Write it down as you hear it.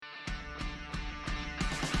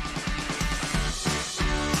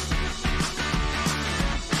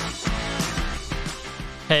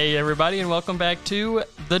Hey everybody, and welcome back to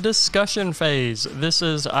The Discussion Phase. This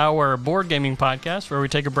is our board gaming podcast where we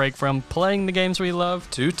take a break from playing the games we love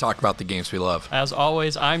to talk about the games we love. As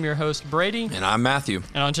always, I'm your host, Brady. And I'm Matthew.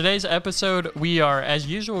 And on today's episode, we are, as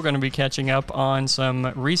usual, going to be catching up on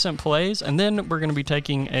some recent plays, and then we're going to be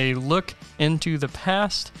taking a look into the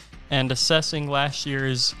past and assessing last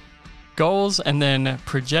year's goals, and then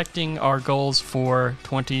projecting our goals for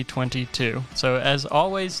 2022. So as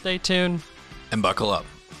always, stay tuned. And buckle up.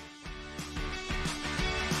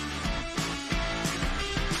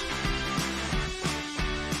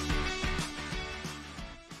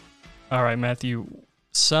 All right, Matthew,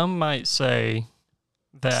 some might say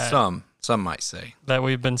that... Some might say. That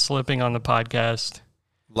we've been slipping on the podcast.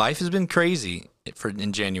 Life has been crazy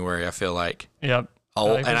in January, I feel like. Yep.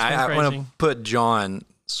 And I want to put John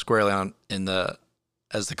squarely on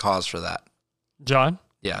as the cause for that. John?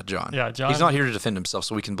 Yeah, John. Yeah, John. He's not here to defend himself,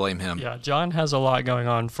 so we can blame him. Yeah, John has a lot going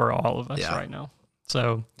on for all of us right now.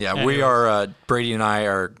 So yeah, anyways. We are, Brady and I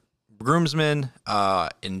are groomsmen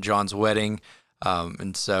in John's wedding.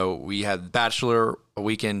 And so we had Bachelor a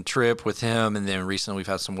weekend trip with him, and then recently we've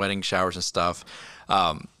had some wedding showers and stuff.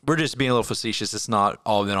 We're just being a little facetious. It's not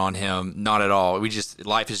all been on him, not at all.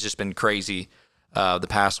 Life has just been crazy the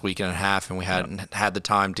past week and a half, and we hadn't had the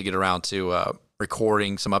time to get around to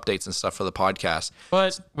recording some updates and stuff for the podcast.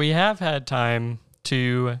 But we have had time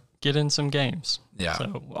to get in some games. Yeah.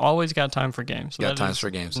 So always got time for games. So got times for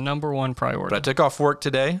games. Number one priority. But I took off work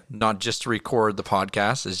today, not just to record the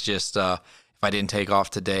podcast. It's just if I didn't take off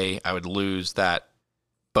today, I would lose that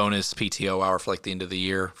bonus PTO hour for like the end of the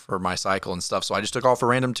year for my cycle and stuff. So I just took off a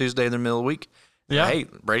random Tuesday in the middle of the week. Yeah. Hey,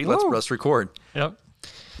 Brady, let's record. Yep.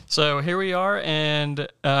 So here we are, and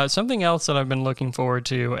something else that I've been looking forward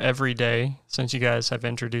to every day since you guys have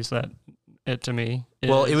introduced it to me.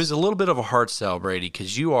 Well, it was a little bit of a hard sell, Brady,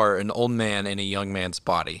 because you are an old man in a young man's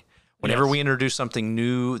body. Whenever we introduce something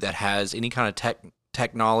new that has any kind of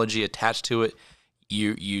technology attached to it,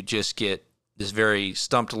 you just get this very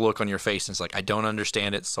stumped look on your face, and it's like, I don't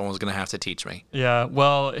understand it. Someone's going to have to teach me. Yeah,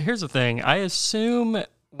 well, here's the thing. I assume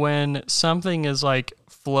when something is like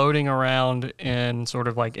floating around in sort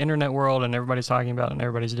of like internet world and everybody's talking about it and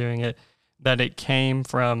everybody's doing it, that it came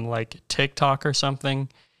from like TikTok or something.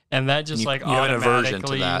 And that just like automatically, have an aversion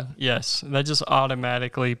to that. Yes, that just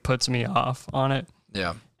automatically puts me off on it.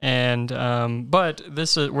 Yeah. And, but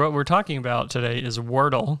this is what we're talking about today is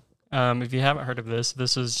Wordle. If you haven't heard of this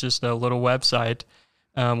is just a little website,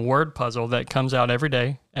 word puzzle that comes out every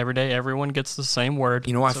day. Every day, everyone gets the same word.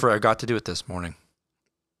 You know, I forgot to do it this morning.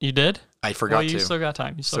 You did? I forgot to. You still got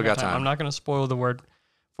time. You still got time. I'm not going to spoil the word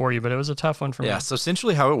for you, but it was a tough one for me. Yeah, so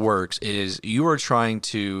essentially how it works is you are trying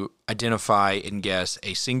to identify and guess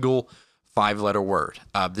a single 5-letter word.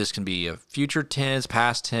 This can be a future tense,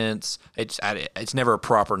 past tense. It's never a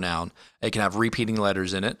proper noun. It can have repeating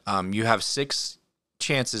letters in it. You have 6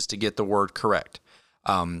 chances to get the word correct.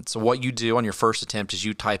 So what you do on your first attempt is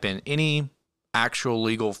you type in any actual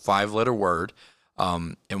legal 5-letter word.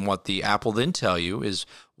 And what the app will then tell you is,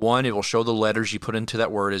 one, it will show the letters you put into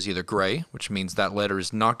that word as either gray, which means that letter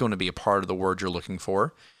is not going to be a part of the word you're looking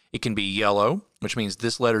for. It can be yellow, which means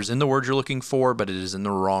this letter is in the word you're looking for, but it is in the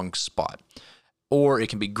wrong spot. Or it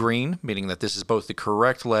can be green, meaning that this is both the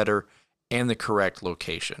correct letter and the correct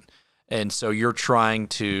location. And so you're trying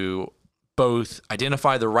to both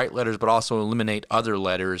identify the right letters, but also eliminate other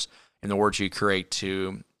letters in the words you create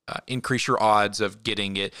to increase your odds of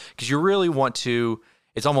getting it, because you really want to.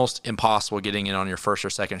 It's almost impossible getting it on your first or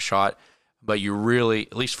second shot, but you really,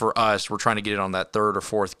 at least for us, we're trying to get it on that 3rd or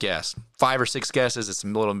 4th guess. 5 or 6 guesses, it's a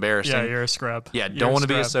little embarrassing. Yeah, you're a scrub. Yeah, don't want to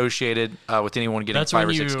be associated with anyone getting 5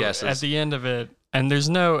 or 6 guesses. At the end of it, and this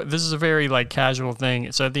is a very like casual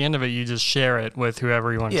thing. So at the end of it, you just share it with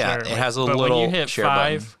whoever you want to share it with. Yeah, it has a but little when you hit share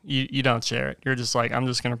 5, button. You don't share it. You're just like, I'm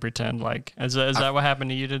just going to pretend like, is that what happened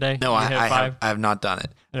to you today? No, I have not done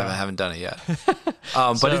it. Yeah. I haven't done it yet.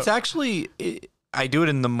 But it's actually, I do it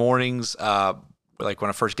in the mornings, like when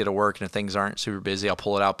I first get to work and if things aren't super busy, I'll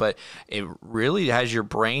pull it out. But it really has your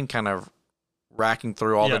brain kind of racking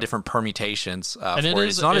through all the different permutations and for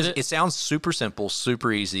it. It sounds super simple,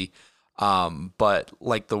 super easy. But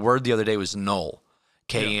like the word the other day was knoll,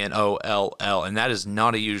 Knoll, and that is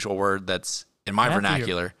not a usual word that's in my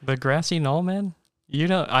vernacular. The grassy knoll, man.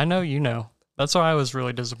 I know you know. That's why I was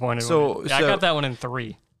really disappointed. I got that one in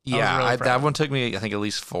 3. Yeah, that one took me, I think, at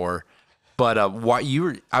least 4. But I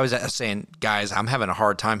was saying, guys, I'm having a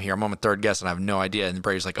hard time here. I'm on my 3rd guess and I have no idea. And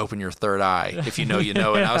Brady's like, open your 3rd eye. If you know, you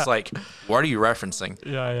know. And I was like, what are you referencing?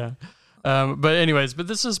 Yeah. But anyways,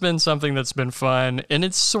 this has been something that's been fun, and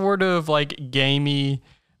it's sort of like gamey,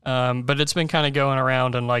 But it's been kind of going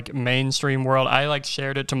around in like mainstream world. I like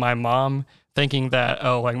shared it to my mom thinking that,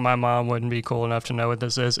 oh, like my mom wouldn't be cool enough to know what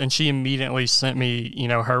this is. And she immediately sent me,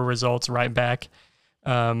 her results right back.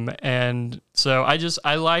 And so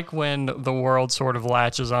I like when the world sort of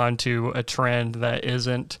latches on to a trend that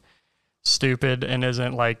isn't stupid and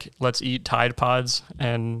isn't like, let's eat Tide Pods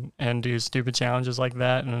and do stupid challenges like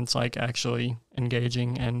that. And it's like actually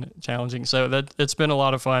engaging and challenging. So that it's been a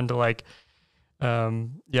lot of fun to like,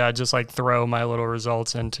 just like throw my little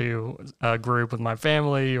results into a group with my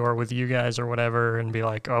family or with you guys or whatever and be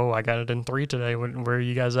like, oh, I got it in 3 today. Where are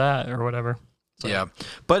you guys at or whatever. So. Yeah.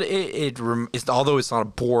 But it's although it's not a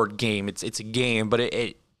board game, it's a game, but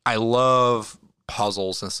I love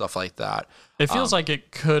puzzles and stuff like that. It feels like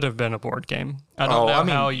it could have been a board game. I don't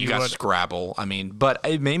know how you got would. Scrabble. but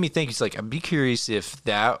it made me think, it's like, I'd be curious if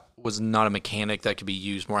that was not a mechanic that could be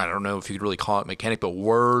used more. I don't know if you could really call it mechanic, but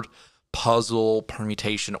word, puzzle,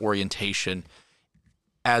 permutation, orientation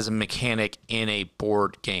as a mechanic in a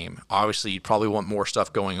board game. Obviously, you'd probably want more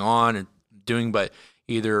stuff going on and doing, but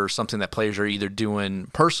either something that players are either doing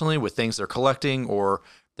personally with things they're collecting, or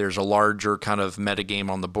there's a larger kind of metagame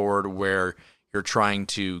on the board where you're trying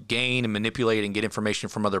to gain and manipulate and get information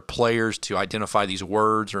from other players to identify these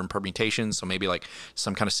words or in permutations. So maybe like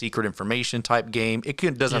some kind of secret information type game.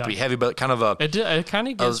 Doesn't have to be heavy, but kind of it kind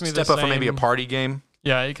of gives me the step up from maybe a party game.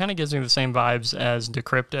 Yeah, it kind of gives me the same vibes as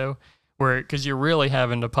Decrypto, because you're really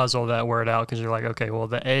having to puzzle that word out because you're like, okay, well,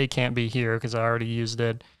 the A can't be here because I already used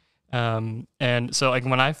it. And so like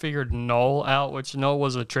when I figured null out, which null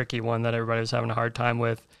was a tricky one that everybody was having a hard time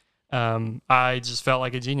with, I just felt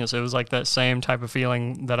like a genius. It was like that same type of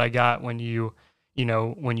feeling that I got when you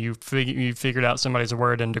figured out somebody's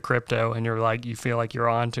word in Decrypto and you're like, you feel like you're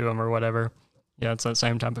on to them or whatever. Yeah, it's that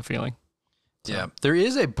same type of feeling. So. Yeah. There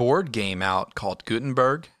is a board game out called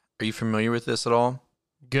Gutenberg. Are you familiar with this at all?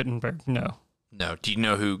 Gutenberg, no. No. Do you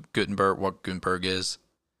know what Gutenberg is?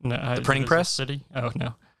 No. The printing press? City? Oh,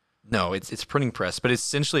 no. No, it's printing press, but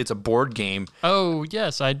essentially it's a board game. Oh,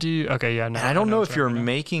 yes, I do. Okay, yeah. No, and I don't know if you're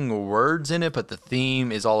making words in it, but the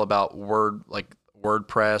theme is all about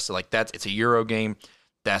WordPress. Like it's a Euro game.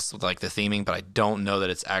 That's like the theming, but I don't know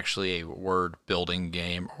that it's actually a word building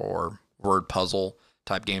game or word puzzle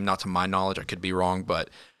type game. Not to my knowledge, I could be wrong, but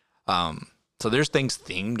so there's things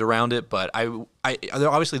themed around it. But I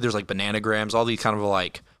obviously there's like Bananagrams, all these kind of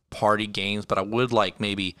like party games. But I would like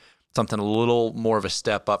maybe something a little more of a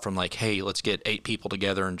step up from like, hey, let's get 8 people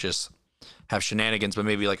together and just have shenanigans, but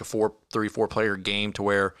maybe like a 4 player game to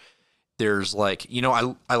where there's like,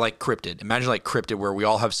 I like Cryptid. Imagine like Cryptid where we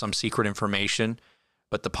all have some secret information,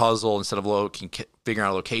 but the puzzle, instead of figuring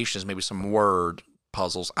out locations, maybe some word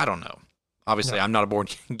puzzles. I don't know. Obviously, I'm not a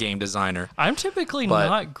board game designer. I'm typically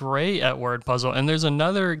not great at word puzzle. And there's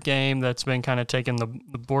another game that's been kind of taking the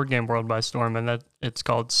board game world by storm, and that it's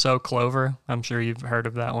called So Clover. I'm sure you've heard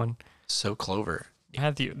of that one. So Clover.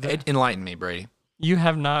 Have you? Enlighten me, Brady. You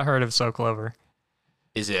have not heard of So Clover.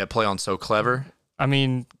 Is it a play on So Clever? I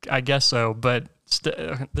mean, I guess so, but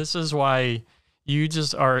this is why you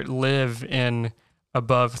just live in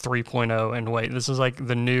above 3.0 and wait. This is like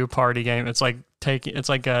the new party game. It's like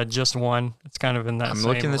Just One. It's kind of in that. I'm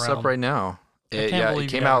looking this up right now. It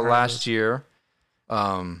came out last year.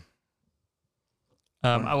 Well,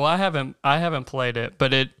 I haven't played it,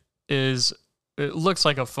 but it looks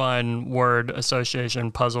like a fun word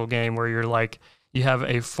association puzzle game where you're like, you have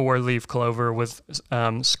a 4-leaf clover with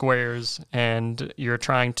squares, and you're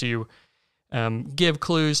trying to give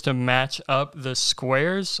clues to match up the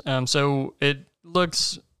squares. So it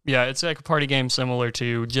looks, it's like a party game similar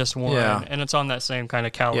to Just One, and it's on that same kind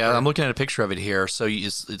of caliber. Yeah, I'm looking at a picture of it here. So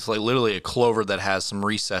it's like literally a clover that has some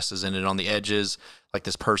recesses in it on the edges. Like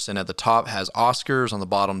this person at the top has Oscars, on the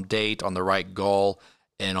bottom date, on the right goal,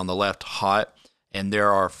 and on the left hot. And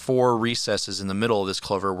there are 4 recesses in the middle of this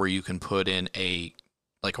clover where you can put in a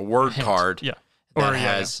word card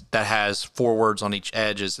that has 4 words on each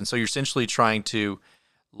edges. And so you're essentially trying to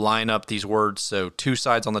line up these words. So 2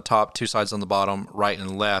 sides on the top, 2 sides on the bottom, right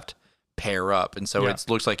and left pair up. And so it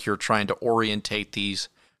looks like you're trying to orientate these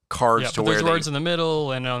cards to where there's words in the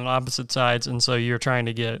middle and on opposite sides. And so you're trying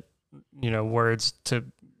to get, words to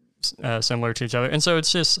similar to each other. And so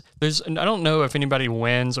it's just, I don't know if anybody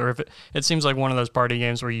wins, or if it seems like one of those party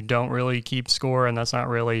games where you don't really keep score, and that's not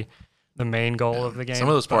really the main goal of the game. Some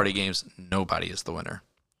of those party games, nobody is the winner.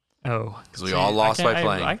 Oh. Because we all lost by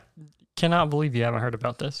playing. I cannot believe you haven't heard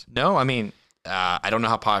about this. No, I mean, I don't know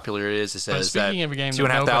how popular it is. It says speaking of a game that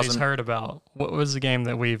nobody's heard about, what was the game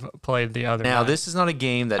that we've played the other night? Now, this is not a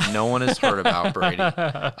game that no one has heard about, Brady.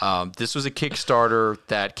 This was a Kickstarter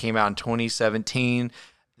that came out in 2017.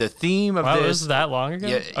 The theme of Wow, this. this is that long ago?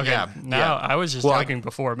 Yeah, Okay, yeah, now yeah. I was just Well, joking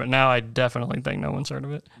before, but now I definitely think no one's heard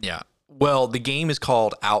of it. Yeah. Well, the game is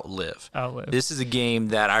called Outlive. Outlive. This is a game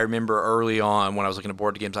that I remember early on when I was looking at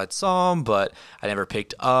board games. I'd saw them, but I never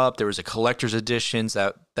picked up. There was a collector's editions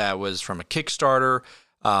that was from a Kickstarter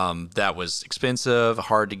that was expensive,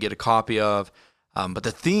 hard to get a copy of. But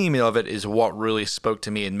the theme of it is what really spoke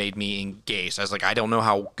to me and made me engaged. I was like, I don't know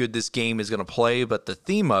how good this game is going to play, but the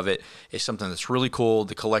theme of it is something that's really cool.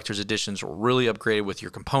 The collector's editions were really upgraded with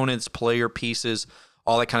your components, player pieces,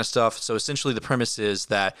 all that kind of stuff. So essentially the premise is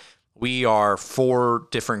that we are 4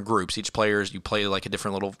 different groups. Each player, you play like a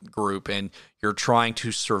different little group, and you're trying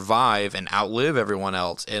to survive and outlive everyone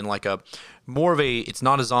else. And like it's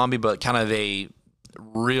not a zombie, but kind of a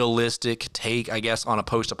realistic take, I guess, on a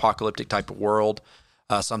post-apocalyptic type of world,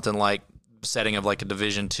 something like setting of like a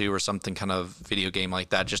Division 2 or something kind of video game like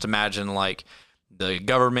that. Just imagine like the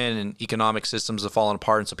government and economic systems have fallen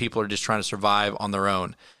apart, and so people are just trying to survive on their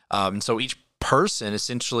own. And so each person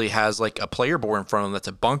essentially has like a player board in front of them that's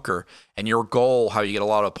a bunker, and your goal, how you get a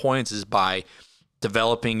lot of points, is by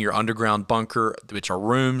developing your underground bunker, which are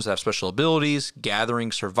rooms that have special abilities,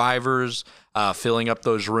 gathering survivors, filling up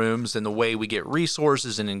those rooms. And the way we get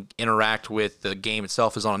resources and interact with the game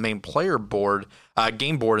itself is on a main player board,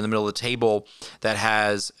 game board in the middle of the table that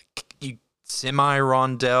has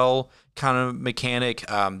semi-rondel kind of mechanic.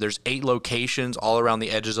 There's 8 locations all around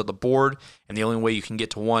the edges of the board, and the only way you can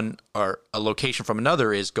get to one or a location from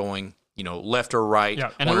another is going left or right.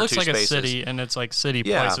 Yeah, and it looks like spaces. A city, and it's like city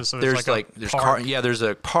places. So there's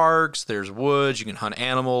there's parks, there's woods. You can hunt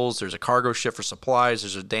animals. There's a cargo ship for supplies.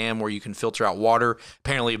 There's a dam where you can filter out water.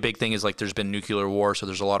 Apparently, a big thing is like there's been nuclear war, so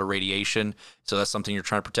there's a lot of radiation. So that's something you're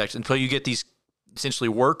trying to protect. Until you get these essentially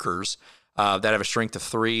workers that have a strength of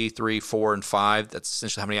 3, 4, and 5. That's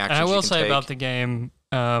essentially how many actions you can take. And I will say about the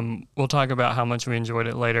game, we'll talk about how much we enjoyed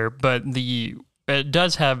it later, but it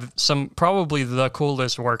does have probably the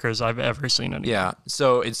coolest workers I've ever seen in a game.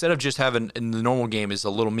 So instead of just having, in the normal game is a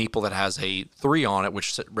little meeple that has a 3 on it,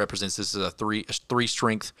 which represents this is a 3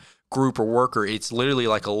 strength group or worker. It's literally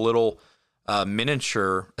like a little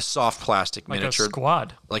miniature, a soft plastic miniature. Like a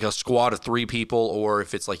squad. Like a squad of 3 people, or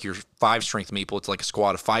if it's like your 5 strength meeple, it's like a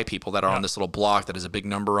squad of 5 people that are on this little block that has a big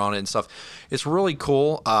number on it and stuff. It's really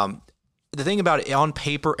cool. The thing about it, on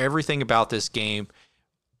paper, everything about this game,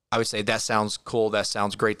 I would say that sounds cool. That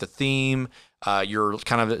sounds great. The theme, you're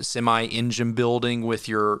kind of semi-engine building with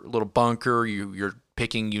your little bunker. You're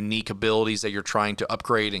picking unique abilities that you're trying to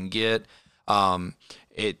upgrade and get.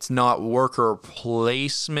 It's not worker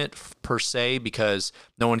placement per se, because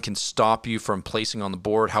no one can stop you from placing on the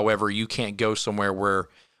board. However, you can't go somewhere where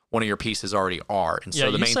one of your pieces already are. And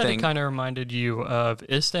so the main thing, it kind of reminded you of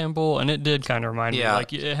Istanbul, and it did kind of remind me.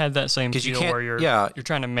 Like it had that same feel where you're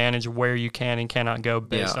trying to manage where you can and cannot go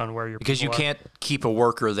based on where you're. Because you can't keep a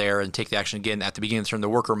worker there and take the action again at the beginning of the turn. The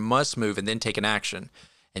worker must move and then take an action.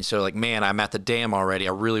 And so like, man, I'm at the dam already.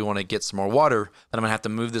 I really want to get some more water. Then I'm going to have to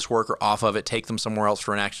move this worker off of it, take them somewhere else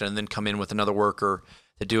for an action, and then come in with another worker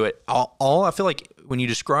to do it. All I feel like when you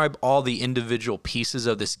describe all the individual pieces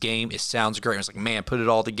of this game, it sounds great. It's like, man, put it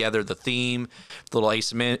all together. The theme, the little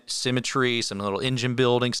asymmetry, some little engine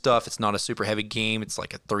building stuff. It's not a super heavy game. It's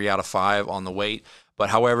like a 3 out of 5 on the weight. But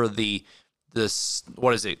however,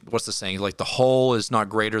 what is it? What's the saying? Like the whole is not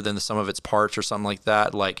greater than the sum of its parts or something like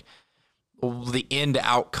that. Like the end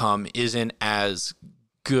outcome isn't as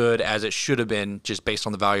good as it should have been just based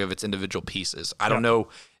on the value of its individual pieces. I don't know.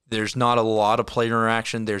 There's not a lot of player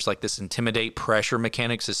interaction. There's like this intimidate pressure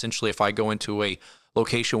mechanics. Essentially, if I go into a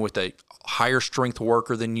location with a higher strength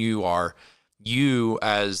worker than you are, you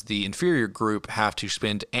as the inferior group have to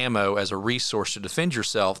spend ammo as a resource to defend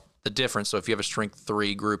yourself. The difference. So if you have a strength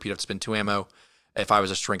 3 group, you'd have to spend 2 ammo. If I was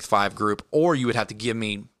a strength 5 group, or you would have to give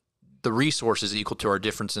me the resources equal to our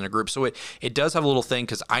difference in a group. So it does have a little thing,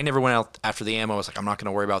 because I never went out after the ammo. I was like, I'm not going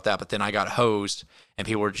to worry about that. But then I got hosed and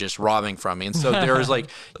people were just robbing from me. And so there's like,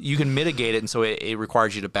 you can mitigate it. And so it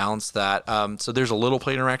requires you to balance that. So there's a little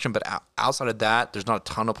player interaction, but outside of that, there's not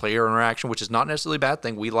a ton of player interaction, which is not necessarily a bad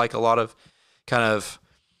thing. We like a lot of kind of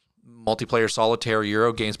multiplayer solitaire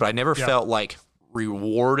Euro games, but I never felt like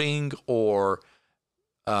rewarding or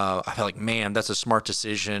I felt like, man, that's a smart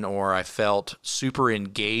decision, or I felt super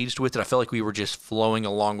engaged with it. I felt like we were just flowing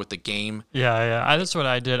along with the game. Yeah. That's what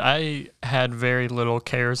I did. I had very little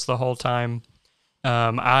cares the whole time.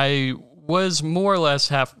 I was more or less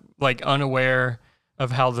unaware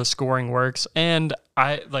of how the scoring works, and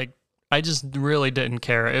I just really didn't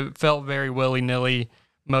care. It felt very willy-nilly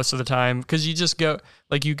most of the time, because you just go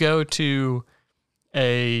to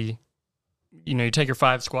you take your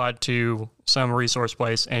 5 squad to some resource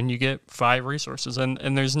place and you get 5 resources, and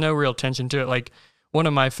there's no real tension to it. Like, one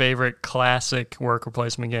of my favorite classic worker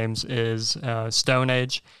placement games is Stone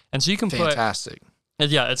Age, and so you can Fantastic.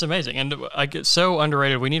 Yeah, it's amazing, and it's so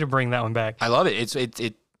underrated. We need to bring that one back. I love it. It's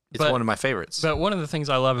one of my favorites. But one of the things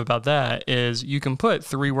I love about that is you can put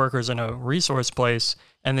 3 workers in a resource place,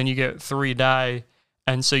 and then you get 3 die,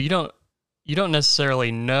 and so you don't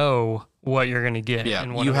necessarily know what you're going to get. Yeah,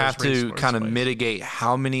 in one you of those have to resource kind of places. mitigate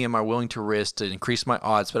how many am I willing to risk to increase my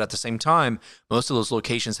odds, but at the same time, most of those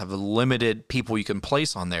locations have a limited people you can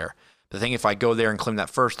place on there. The thing, if I go there and claim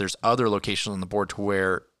that first, there's other locations on the board to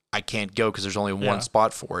where I can't go because there's only one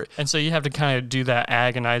spot for it. And so you have to kind of do that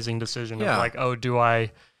agonizing decision of like, oh, do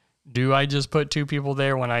I just put 2 people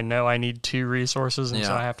there when I know I need 2 resources, and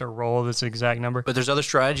so I have to roll this exact number? But there's other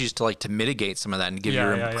strategies to mitigate some of that and give you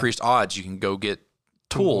increased odds. You can go get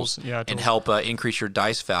tools and help increase your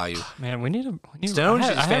dice value. Man, we need Stone Age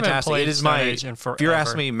is fantastic. It is if you're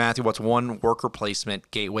asking me, Matthew, what's one worker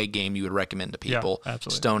placement gateway game you would recommend to people? Yeah,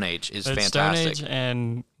 absolutely. Stone Age is fantastic. Stone Age,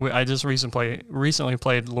 and I just recently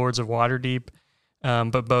played Lords of Waterdeep,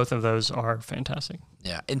 but both of those are fantastic.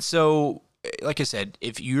 Yeah, and so, like I said,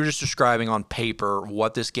 if you're just describing on paper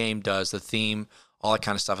what this game does, the theme, all that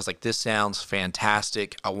kind of stuff, it's like, this sounds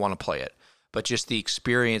fantastic. I want to play it. But just the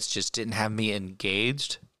experience just didn't have me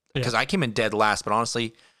engaged, because I came in dead last. But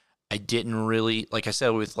honestly, I didn't really, like I said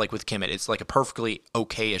with Kemet, it's like a perfectly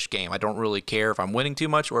okay-ish game. I don't really care if I'm winning too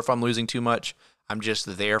much or if I'm losing too much. I'm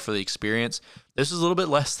just there for the experience. This is a little bit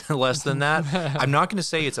less than that. I'm not going to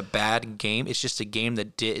say it's a bad game. It's just a game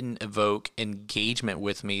that didn't evoke engagement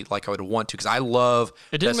with me like I would want to, because I love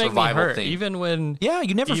it. Didn't that make me survival hurt, thing. even when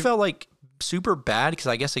you never felt like super bad, because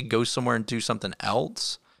I guess it goes somewhere and do something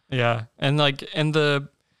else. Yeah, and the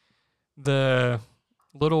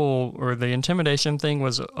little, or the intimidation thing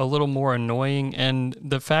was a little more annoying, and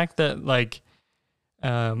the fact that I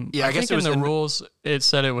guess think it was in the rules it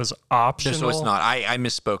said it was optional. So it's not. I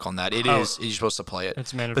misspoke on that. It is. You're supposed to play it.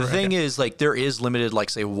 It's mandatory. But the thing is, there is limited,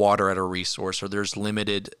 say, water at a resource, or there's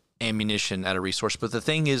limited ammunition at a resource. But the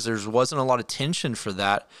thing is, there wasn't a lot of tension for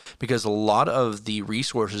that, because a lot of the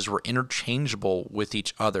resources were interchangeable with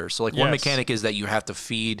each other. So one mechanic is that you have to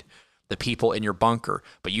feed the people in your bunker,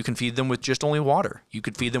 but you can feed them with just only water. You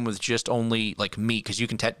could feed them with just only meat, because you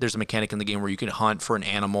can there's a mechanic in the game where you can hunt for an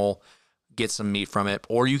animal, get some meat from it,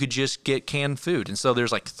 or you could just get canned food. And so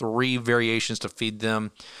there's 3 variations to feed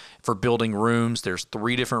them. For building rooms, there's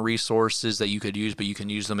 3 different resources that you could use, but you can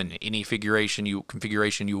use them in any configuration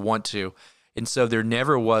you want to. And so there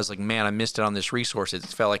never was man, I missed it on this resource. It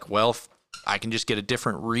felt like, well, I can just get a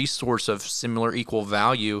different resource of similar equal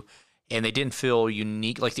value, and they didn't feel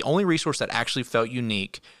unique. The only resource that actually felt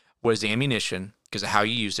unique was ammunition, because of how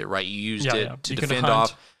you used it, right? You used it to defend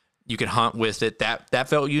off. You could hunt with it. That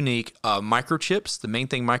felt unique. Microchips, the main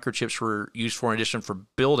thing microchips were used for, in addition for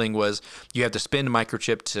building, was you have to spend a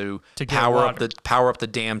microchip to power up the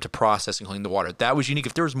dam to process and clean the water. That was unique.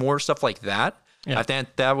 If there was more stuff like that, I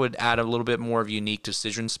think that would add a little bit more of unique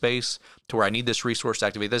decision space, to where I need this resource to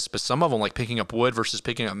activate this. But some of them, like picking up wood versus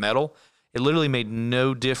picking up metal, it literally made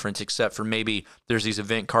no difference, except for maybe there's these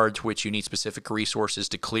event cards which you need specific resources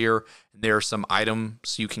to clear. There are some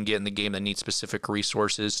items you can get in the game that need specific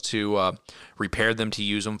resources to repair them, to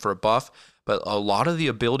use them for a buff. But a lot of the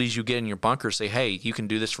abilities you get in your bunker say, hey, you can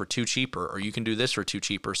do this for 2 cheaper, or you can do this for 2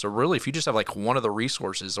 cheaper. So really, if you just have one of the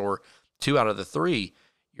resources, or 2 out of the 3,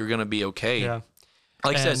 you're going to be okay. Yeah.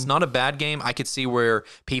 Like I said, it's not a bad game. I could see where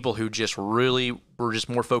people who just really were just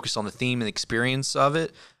more focused on the theme and experience of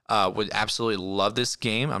it would absolutely love this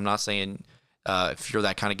game. I'm not saying if you're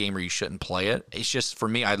that kind of gamer, you shouldn't play it. It's just, for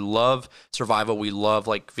me, I love survival. We love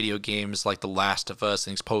video games like The Last of Us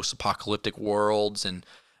and these post-apocalyptic worlds and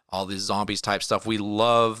all these zombies type stuff. We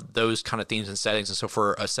love those kind of themes and settings. And so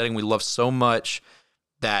for a setting we love so much,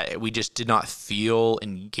 that we just did not feel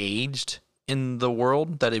engaged in the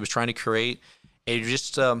world that it was trying to create, it was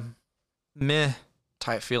just meh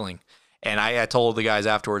type feeling. And I told the guys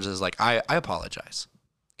afterwards, I apologize,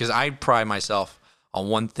 because I pride myself on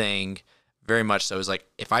one thing very much so, is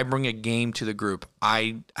if I bring a game to the group,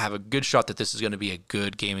 I have a good shot that this is going to be a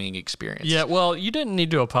good gaming experience. Yeah, well, you didn't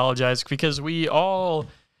need to apologize, because we all...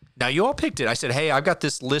 Now, you all picked it. I said, hey, I've got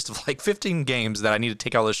this list of 15 games that I need to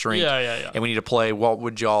take out of the shrink. Yeah. And we need to play. What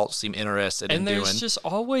would y'all seem interested in doing? And there's just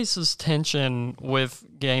always this tension with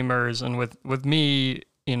gamers and with me,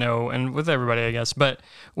 and with everybody, I guess. But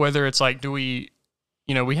whether it's do we...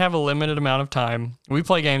 we have a limited amount of time. We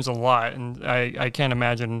play games a lot, and I can't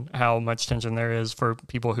imagine how much tension there is for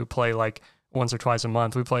people who play once or twice a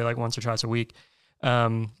month. We play once or twice a week,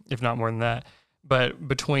 if not more than that. But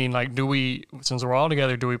between like, since we're all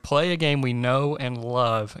together, do we play a game we know and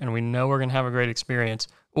love and we know we're going to have a great experience?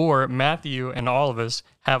 Or Matthew and all of us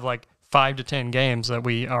have like 5 to 10 games that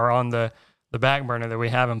we are on the back burner that we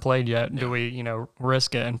haven't played yet. Do we,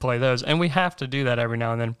 risk it and play those? And we have to do that every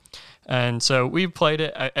now and then. And so we've played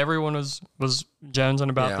it. Everyone was jonesing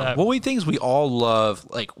about that. Well, things we all love,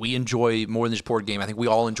 like we enjoy more than just board game. I think we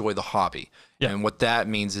all enjoy the hobby. Yeah. And what that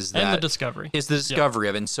means is that and the discovery. It's the discovery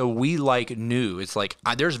of it. And so we like new. It's like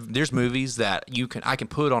there's movies that I can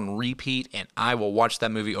put on repeat and I will watch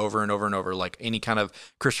that movie over and over and over, like any kind of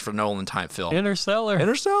Christopher Nolan type film. Interstellar.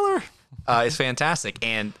 It's fantastic.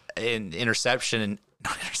 And in Interception.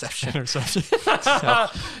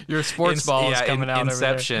 Your sports ball is coming out.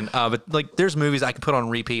 Inception. But like, there's movies I can put on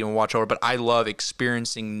repeat and watch over. But I love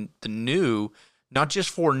experiencing the new, not just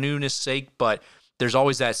for newness' sake, but there's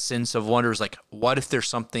always that sense of wonder. Like, what if there's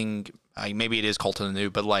something? Maybe it is Cult of the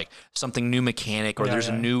New, but like something new mechanic, or there's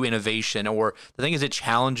a new innovation. Or the thing is, it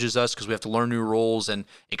challenges us because we have to learn new rules and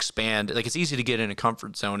expand. Like, it's easy to get in a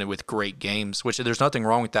comfort zone with great games, which there's nothing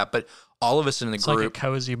wrong with that. But all of us in the group, like a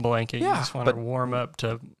cozy blanket. You just want to warm up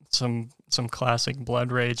to some classic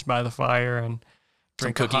Blood Rage by the fire and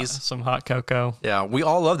drink some cookies, some hot cocoa. Yeah, we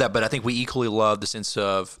all love that, but I think we equally love the sense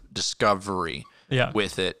of discovery.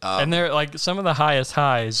 With it. And they're like, some of the highest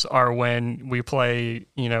highs are when we play,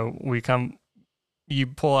 you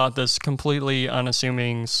pull out this completely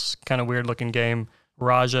unassuming, kind of weird looking game,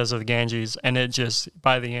 Rajas of the Ganges, and it just,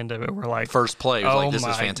 by the end of it, we're like, first play was like, this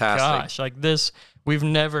is fantastic. Gosh, like this, we've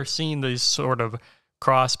never seen these sort of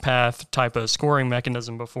cross path type of scoring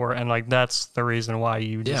mechanism before, and like that's the reason why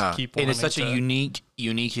you just keep wanting. And it's such a unique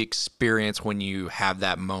experience when you have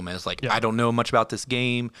that moment. It's like, I don't know much about this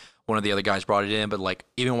game. One of the other guys brought it in, but like,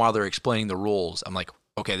 even while they're explaining the rules, I'm like,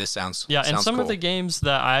 okay, this sounds and some cool. of the games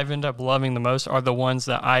that I've ended up loving the most are the ones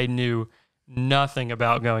that I knew nothing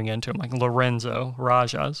about going into them, like Lorenzo,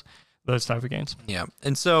 Rajas, those type of games. Yeah.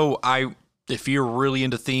 And so if you're really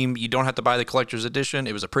into theme, you don't have to buy the collector's edition.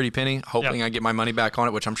 It was a pretty penny. Hoping I get my money back on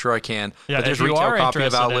it, which I'm sure I can. Yeah, but there's if you retail are copy of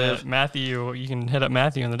interested Outlive. in it, Matthew, you can hit up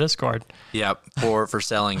Matthew in the Discord. Yeah, for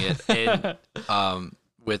selling it. And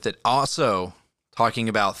with it also talking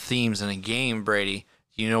about themes in a game, Brady,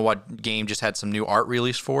 you know what game just had some new art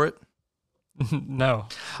released for it? No.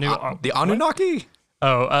 The Anunnaki.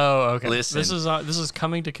 Oh, okay. Listen, this is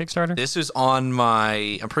coming to Kickstarter? This is on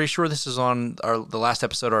I'm pretty sure this is on the last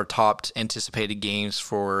episode, our top anticipated games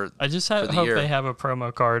for I just hope they have a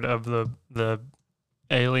promo card of the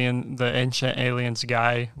ancient aliens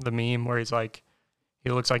guy, the meme where he's like, he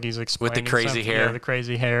looks like he's explaining with the crazy hair. Yeah, the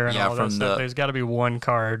crazy hair and all that stuff. There's got to be one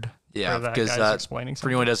card. Yeah, because for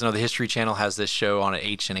anyone who doesn't know, the History Channel has this show on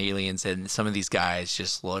Ancient Aliens, and some of these guys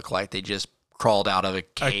just look like they just crawled out of a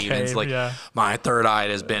cave and it's like, my third eye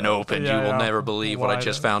has been opened. You will never believe what I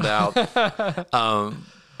just found out.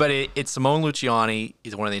 But it's Simone Luciani.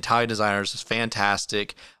 He's one of the Italian designers. It's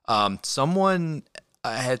fantastic. Someone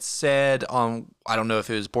had said on, I don't know if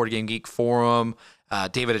it was Board Game Geek Forum,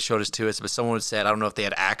 David had showed us to us, but someone had said, I don't know if they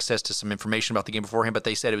had access to some information about the game beforehand, but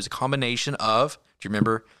they said it was a combination of, do you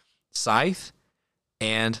remember, Scythe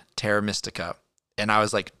and Terra Mystica. And I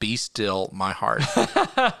was like, be still, my heart.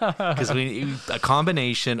 Because a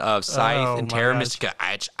combination of Scythe and Terra Mystica,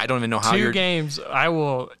 I don't even know how Two games,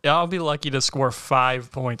 I'll be lucky to score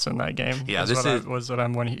 5 points in that game. Yeah, this is what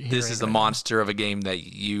I'm hearing. This is the monster of a game that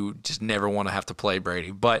you just never want to have to play,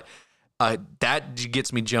 Brady. But that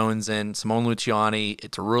gets me Jones in. Simone Luciani,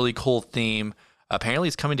 it's a really cool theme. Apparently,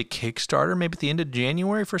 it's coming to Kickstarter maybe at the end of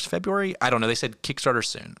January, 1st February. I don't know. They said Kickstarter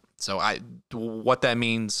soon. So what that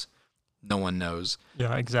means, no one knows.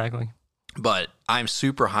 Yeah, exactly. But I'm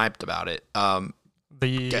super hyped about it. I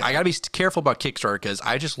got to be careful about Kickstarter because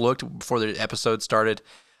I just looked before the episode started,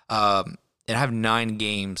 and I have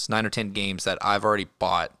 9 or 10 games that I've already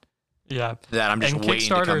bought. Yeah, that I'm just waiting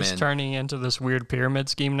to come in. Kickstarter is turning into this weird pyramid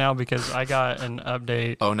scheme now because I got an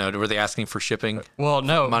update. Oh no, were they asking for shipping? Well,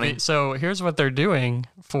 no. Money? So here's what they're doing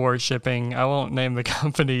for shipping. I won't name the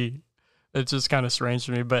company. It's just kind of strange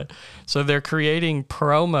to me, but so they're creating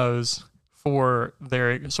promos for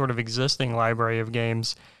their sort of existing library of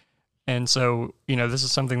games. And so, this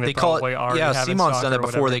is something they probably already have in stock. Yeah, Simon's done that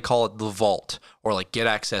before. They call it the Vault, or like get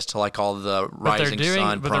access to like all the Rising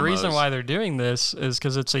Sun promos. But the reason why they're doing this is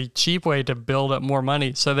because it's a cheap way to build up more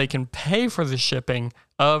money so they can pay for the shipping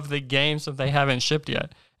of the games that they haven't shipped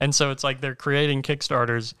yet. And so it's like they're creating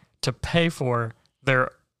Kickstarters to pay for their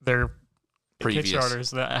previous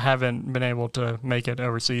Kickstarters that haven't been able to make it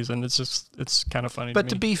overseas, and it's kind of funny. But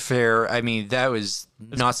to be fair, I mean that was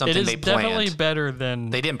not something they planned. It is definitely better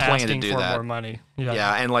than they didn't plan to do for that. More money.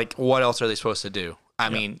 Yeah, and like what else are they supposed to do? I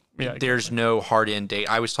mean, Yeah, there's no hard end date.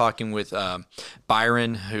 I was talking with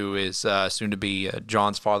Byron, who is soon to be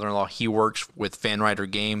John's father-in-law. He works with FanWriter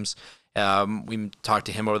Games. We talked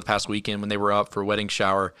to him over the past weekend when they were up for a wedding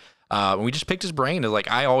shower. We just picked his brain. Like,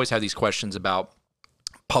 I always have these questions about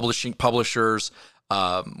publishers.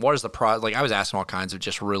 What is the like, I was asking all kinds of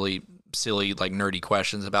just really silly, like, nerdy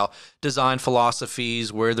questions about design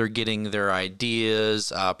philosophies, where they're getting their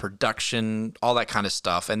ideas, production, all that kind of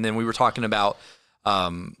stuff. And then we were talking about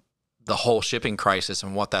the whole shipping crisis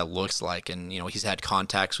and what that looks like. And, he's had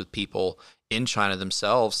contacts with people in China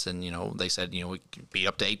themselves. And, they said, it could be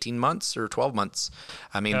up to 18 months or 12 months.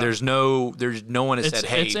 I mean, there's no one has said,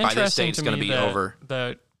 hey, by this date it's going to be over.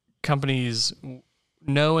 That companies,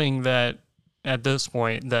 knowing that at this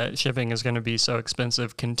point that shipping is going to be so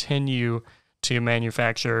expensive, continue to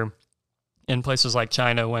manufacture in places like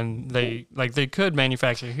China when they could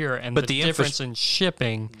manufacture here, and but the difference in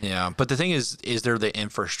shipping. Yeah, but the thing is there the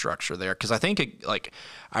infrastructure there? Because I think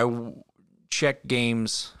I check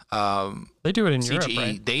games. They do it in CGE, Europe,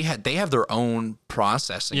 right? They have their own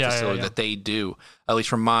processing facility that they do. At least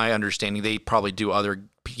from my understanding, they probably do other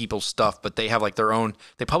people's stuff, but they have like their own.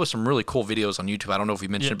 They publish some really cool videos on YouTube. I don't know if you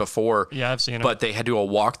mentioned it before. Yeah, I've seen it. But they had to do a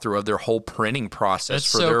walkthrough of their whole printing process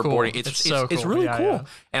for their boarding. It's really cool. Yeah.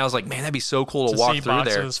 And I was like, man, that'd be so cool to walk through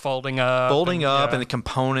there. Folding up, and the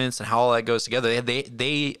components and how all that goes together.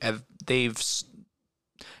 They've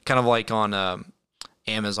kind of like on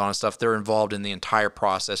Amazon and stuff. They're involved in the entire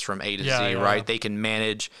process from A to Z, right? They can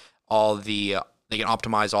manage all the. They can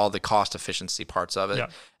optimize all the cost efficiency parts of it. Yeah.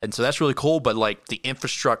 And so that's really cool. But like the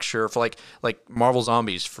infrastructure for like Marvel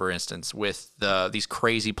Zombies, for instance, with these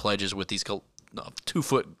crazy pledges with these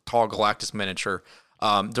 2-foot tall Galactus miniature,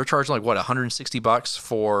 they're charging like what, $160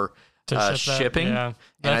 for shipping. Yeah,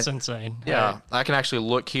 that's insane. Yeah, right. I can actually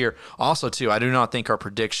look here. Also, too, I do not think our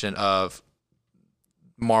prediction of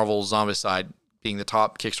Marvel Zombicide being the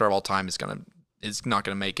top Kickstarter of all time is not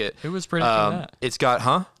going to make it. Who was predicting that? It's got,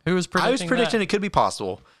 Who was predicting I was predicting that? It could be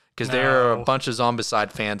possible because there are a bunch of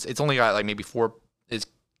Zombicide fans. It's only got like maybe 4. It's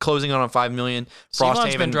closing on 5 million.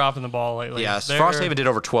 Frosthaven's been dropping the ball lately. Yes, Frosthaven did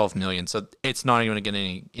over 12 million, so it's not even going to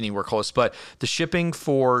get anywhere close. But the shipping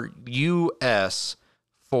for US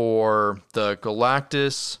for the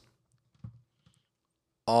Galactus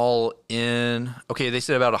all in, okay, they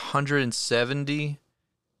said about 170.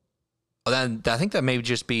 Then I think that may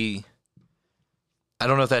just be. I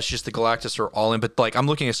don't know if that's just the Galactus or all in, but like I'm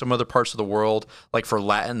looking at some other parts of the world, like for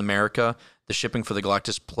Latin America, the shipping for the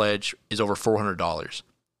Galactus pledge is over $400.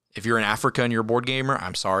 If you're in Africa and you're a board gamer,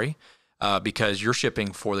 I'm sorry, because your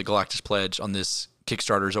shipping for the Galactus pledge on this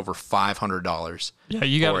Kickstarter is over $500. Yeah,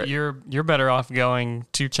 you're better off going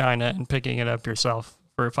to China and picking it up yourself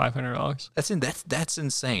for $500. That's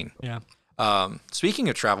insane. Yeah. Speaking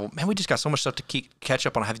of travel, man, we just got so much stuff to catch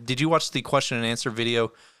up on. Did you watch the question and answer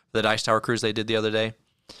video? The Dice Tower cruise they did the other day?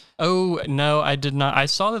 Oh, no, I did not. I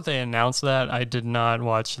saw that they announced that. I did not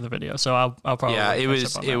watch the video, so I'll probably it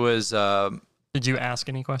was Did you ask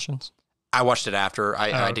any questions? I watched it after.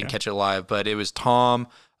 I didn't catch it live, but it was Tom,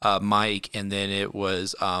 Mike, and then it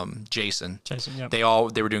was Jason. Jason, They were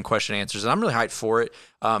doing question and answers, and I'm really hyped for it.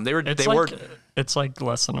 It's like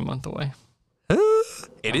less than a month away.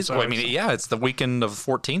 It is. I mean, yeah, it's the weekend of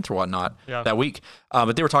the 14th or whatnot that week.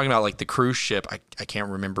 But they were talking about like the cruise ship. I can't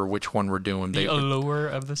remember which one we're doing. The Allure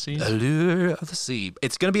of the Sea. Allure of the Sea.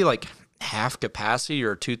 It's going to be like half capacity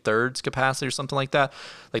or 2/3 capacity or something like that.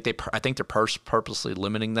 Like I think they're purposely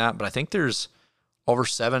limiting that. But I think there's over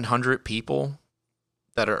 700 people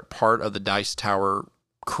that are part of the Dice Tower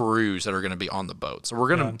cruise that are going to be on the boat. So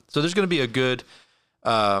so there's going to be a good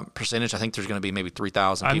percentage. I think there's going to be maybe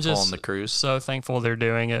 3,000 people on the cruise. So thankful they're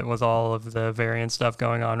doing it with all of the variant stuff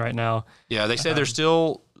going on right now. Yeah, they say there's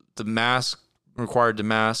still the mask required to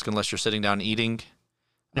mask unless you're sitting down eating,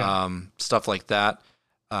 stuff like that.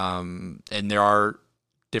 And there are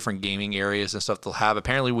different gaming areas and stuff they'll have.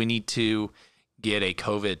 Apparently, we need to get a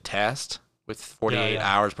COVID test with 48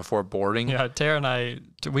 hours before boarding. Yeah, Tara and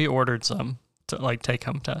we ordered some. Like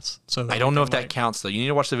take-home tests. So I don't know if that counts though. You need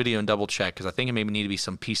to watch the video and double check because I think it maybe need to be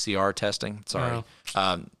some PCR testing. Sorry,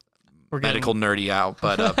 we're medical nerdy out,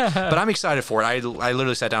 but I'm excited for it. I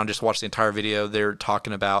literally sat down and just watched the entire video. They're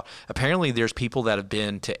talking about apparently there's people that have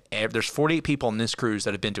been to there's 48 people on this cruise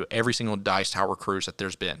that have been to every single Dice Tower cruise that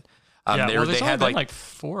there's been. They had like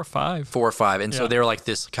 4 or 5, and so they're like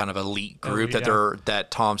this kind of elite group that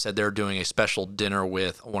Tom said they're doing a special dinner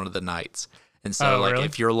with one of the nights. And so,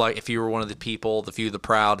 if you were one of the people, the few, the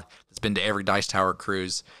proud that's been to every Dice Tower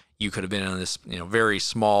cruise, you could have been on this, very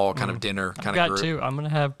small kind of dinner kind of group. I'm gonna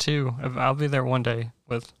have 2. I'll be there one day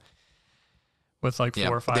with with like 4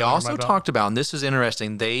 or 5. They under also my belt. talked about, and this is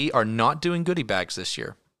interesting, they are not doing goodie bags this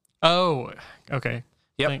year. Oh, okay.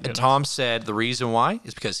 Yep. Thank And goodness. Tom said the reason why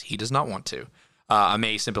is because he does not want to. I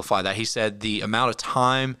may simplify that. He said the amount of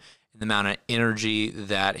time and the amount of energy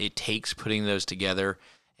that it takes putting those together.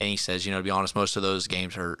 And he says, to be honest, most of those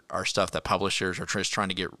games are stuff that publishers are just trying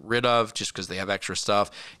to get rid of just because they have extra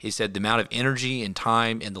stuff. He said the amount of energy and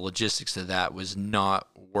time and the logistics of that was not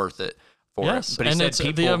worth it for Yes, it. But he and said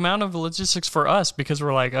it's the amount of logistics for us because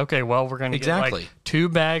we're like, okay, well, we're going to get Exactly. like 2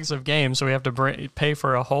 bags of games, so we have to pay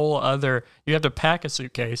for a whole other. You have to pack a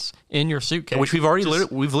suitcase in your suitcase, which we've already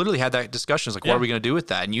we've literally had that discussion. It's like, what Yeah. are we going to do with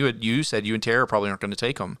that? And you said you and Tara probably aren't going to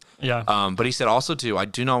take them. Yeah. But he said also too, I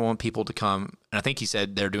do not want people to come. And I think he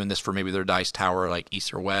said they're doing this for maybe their Dice Tower, like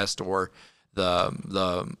East or West, or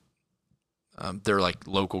their like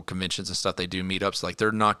local conventions and stuff. They do meetups. Like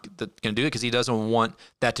they're not going to do it because he doesn't want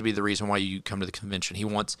that to be the reason why you come to the convention. He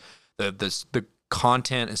wants the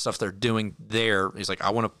content and stuff they're doing there. He's like, I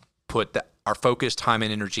want to put our focus, time,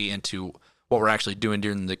 and energy into what we're actually doing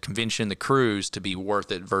during the convention, the cruise, to be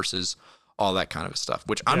worth it versus all that kind of stuff,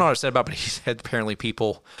 which I'm not upset about, but he said apparently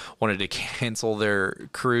people wanted to cancel their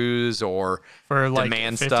cruise or for like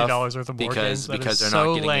demand $50 stuff worth of board games. because they're not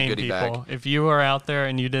so getting lame, a goodie people. bag. If you are out there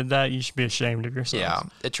and you did that, you should be ashamed of yourself.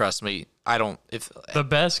 Yeah, trust me. I don't. If The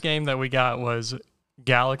best game that we got was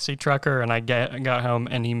Galaxy Trucker, and I got home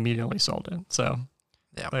and immediately sold it. So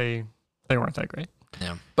Yeah. they weren't that great.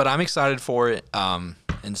 yeah, but I'm excited for it.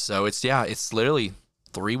 And so it's literally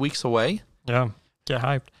 3 weeks away. Yeah, get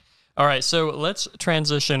hyped. All right, so let's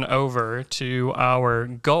transition over to our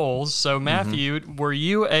goals. So, Matthew, were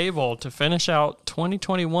you able to finish out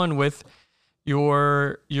 2021 with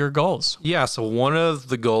your goals? Yeah. So one of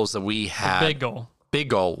the goals that we had, Big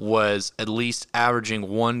goal. was at least averaging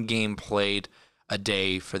 1 game played a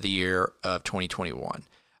day for the year of 2021.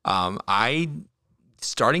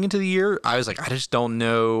 Starting into the year, I was like, I just don't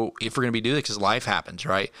know if we're going to be doing it because life happens,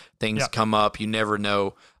 right? Things Yeah. come up, you never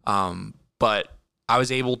know. But I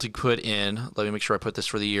was able to put in, let me make sure I put this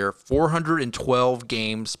for the year, 412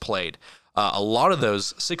 games played. A lot of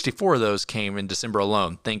those, 64 of those came in December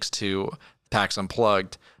alone, thanks to PAX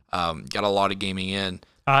Unplugged. Got a lot of gaming in.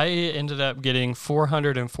 I ended up getting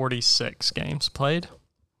 446 games played.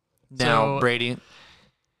 Now, So- Brady,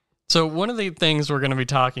 So one of the things we're going to be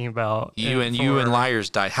talking about, you and Liar's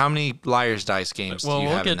Dice. How many Liar's Dice games do you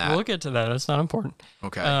have in that? We'll get to that. That's not important.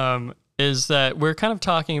 Okay. Is that we're kind of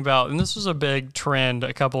talking about, and this was a big trend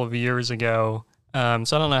a couple of years ago. So I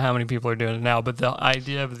don't know how many people are doing it now, but the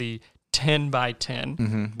idea of the 10 by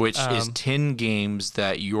 10. Which is 10 games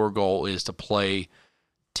that your goal is to play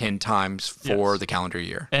 10 times for Yes. the calendar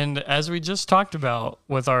year. And as we just talked about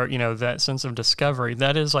with our, that sense of discovery,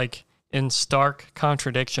 that is like in stark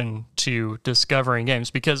contradiction to discovering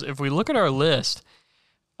games. Because if we look at our list,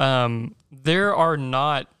 there are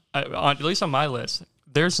not, at least on my list,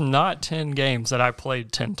 there's not 10 games that I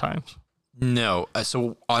played 10 times. No.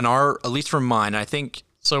 So on at least for mine, I think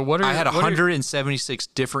So what are I had what are- 176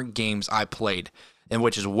 different games I played, and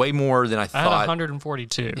which is way more than I I had thought.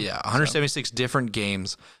 142. Yeah, 176 different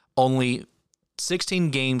games. Only 16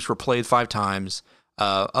 games were played 5 times.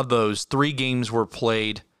 Of those, 3 games were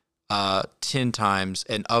played 10 times,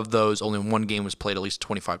 and of those, only 1 game was played at least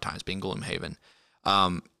 25 times, being Gloomhaven.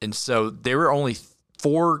 And so there were only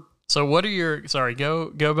 4. So what are your, sorry,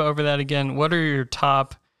 go over that again. What are your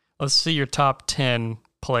top, let's see your top 10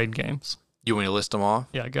 played games. You want me to list them off?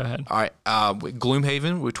 Yeah, go ahead. All right.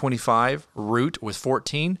 Gloomhaven with 25, Root with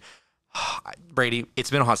 14. Brady, it's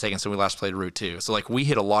been a hot second since we last played Root too. So like we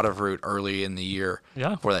hit a lot of Root early in the year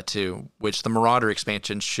Yeah. for that too, which the Marauder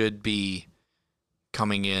expansion should be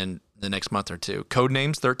coming in the next month or two.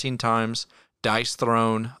 Codenames 13 times, Dice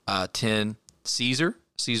Throne 10, Caesar,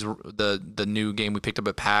 the new game we picked up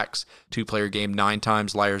at PAX, 2-player game 9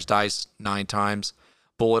 times, Liar's Dice 9 times,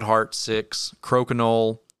 Bullet Heart 6,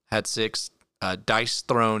 Crokinole had 6, Dice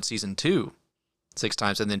Throne Season 2 6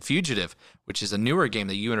 times, and then Fugitive, which is a newer game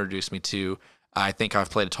that you introduced me to. I think I've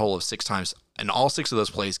played a total of 6 times, and all 6 of those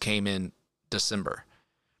plays came in December.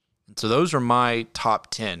 And so those are my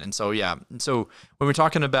top 10. And so, yeah. And so when we're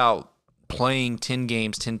talking about playing 10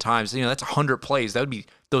 games 10 times, that's 100 plays. That would be,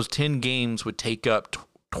 those 10 games would take up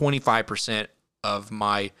 25% of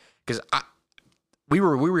my, because we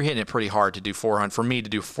were hitting it pretty hard to do 400, for me to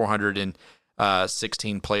do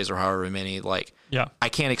 416 plays or however many. Like, Yeah. I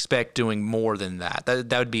can't expect doing more than that.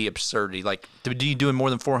 That would be absurdity. Like, to be doing more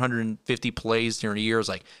than 450 plays during a year is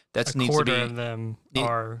like, that A needs to quarter be. of them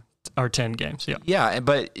are 10 games. Yeah. Yeah,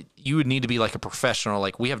 but you would need to be like a professional.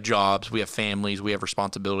 Like, we have jobs, we have families, we have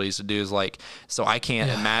responsibilities to do. Is like, so I can't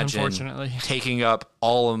imagine unfortunately. taking up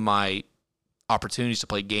all of my opportunities to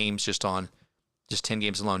play games just 10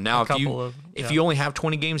 games alone. Now, if you only have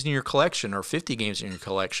 20 games in your collection or 50 games in your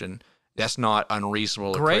collection, that's not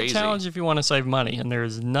unreasonable or Great crazy. challenge if you want to save money, and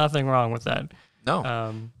there's nothing wrong with that.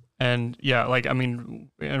 No. And yeah, like, I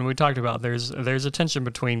mean, and we talked about there's a tension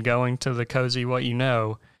between going to the cozy what you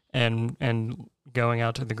know and going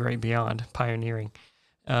out to the great beyond, pioneering.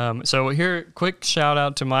 So here, quick shout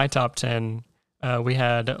out to my top 10. We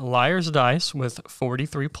had Liar's Dice with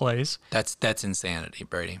 43 plays. That's insanity,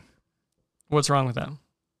 Brady. What's wrong with that?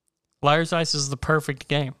 Liar's Dice is the perfect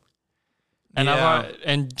game. And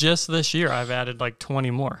and just this year I've added like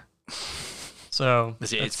 20 more. So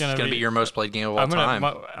it's going to be your most played game of all time.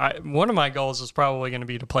 One of my goals is probably going to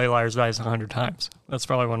be to play Liar's Dice 100 times. That's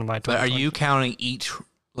probably one of my. But are you counting each,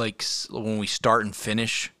 like, when we start and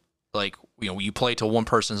finish, like, you play till one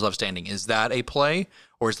person's left standing? Is that a play,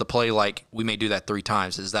 or is the play like we may do that 3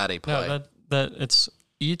 times? Is that a play? No, that it's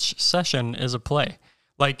each session is a play.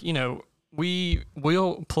 Like,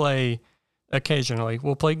 we'll play occasionally.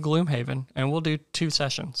 We'll play Gloomhaven, and we'll do 2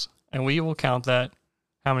 sessions, and we will count that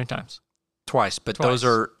how many times? Twice, but those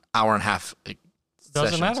are hour and a half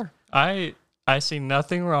Doesn't sessions. matter. I see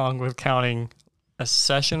nothing wrong with counting a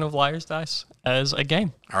session of Liar's Dice as a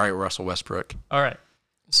game. All right, Russell Westbrook. All right.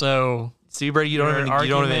 So see, Brady, you don't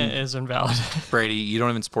even is invalid. Brady, you don't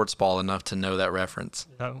even sports ball enough to know that reference.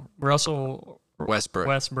 Russell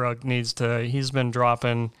Westbrook needs to. He's been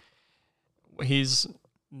dropping. He's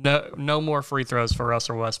no more free throws for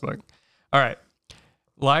Russell Westbrook. All right.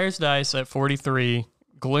 Liar's Dice at 43.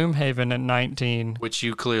 Gloomhaven at 19, which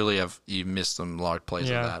you clearly you missed some large plays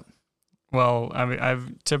of that. Well, I mean,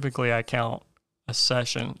 I count a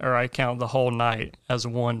session, or I count the whole night as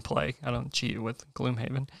one play. I don't cheat with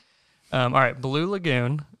Gloomhaven. All right, Blue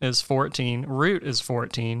Lagoon is 14, Root is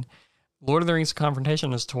 14, Lord of the Rings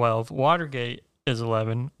Confrontation is 12, Watergate is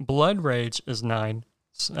 11, Blood Rage is 9,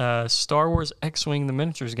 Star Wars X-Wing The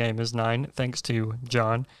Miniatures Game is 9, thanks to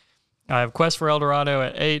John. I have Quest for El Dorado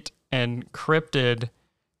at 8, and Cryptid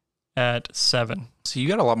at 7. So you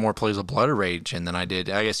got a lot more plays of Blood Rage than I did.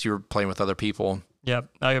 I guess you were playing with other people. Yep.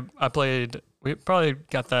 I played, we probably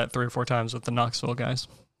got that 3 or 4 times with the Knoxville guys.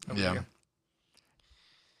 Yeah.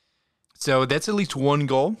 So that's at least one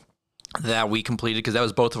goal that we completed, because that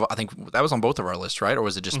was I think that was on both of our lists, right? Or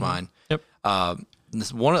was it just mine? Yep.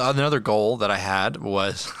 Another goal that I had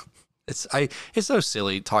was it's so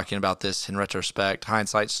silly talking about this in retrospect.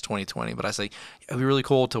 Hindsight's 2020, but I say it'd be really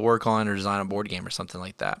cool to work on or design a board game or something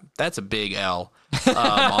like that. That's a big L on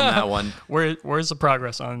that one. Where's the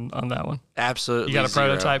progress on that one? Absolutely. You got a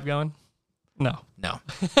prototype going? No.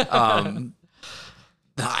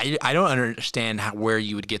 I don't understand where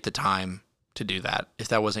you would get the time to do that if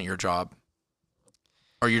that wasn't your job,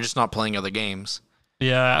 or you're just not playing other games.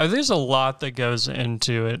 Yeah, there's a lot that goes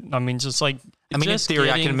into it. I mean, in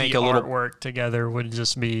theory, I can make a little artwork together would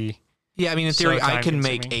just be. Yeah, I mean, in theory, I can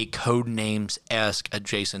make a Codenames-esque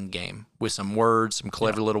adjacent game with some words, some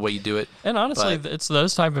clever little way you do it. And honestly, it's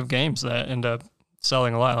those type of games that end up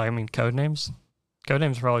selling a lot. Like, I mean, Codenames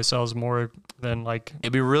probably sells more than like.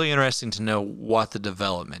 It'd be really interesting to know what the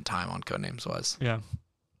development time on Codenames was. Yeah,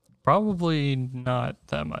 probably not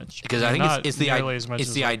that much. Because I think it's the idea.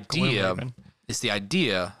 Gloomhaven. It's the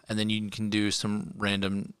idea, and then you can do some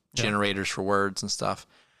random generators for words and stuff.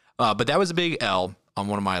 But that was a big L on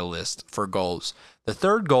one of my lists for goals. The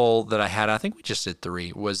third goal that I had, I think we just did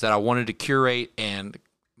 3, was that I wanted to curate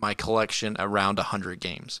my collection around 100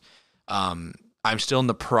 games. I'm still in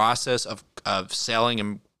the process of selling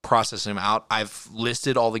and processing them out. I've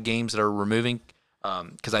listed all the games that are removing,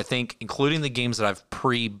 because I think including the games that I've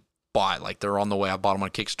pre-bought, like they're on the way. I bought them on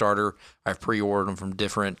Kickstarter. I've pre-ordered them from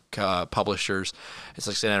different publishers. It's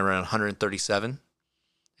like sitting at around 137.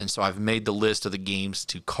 And so I've made the list of the games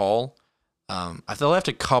to call. I've left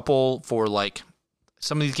a couple for, like,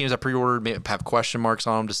 some of these games I pre-ordered may have question marks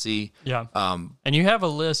on them to see. Yeah. And you have a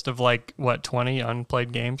list of, like, 20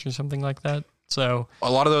 unplayed games or something like that? So a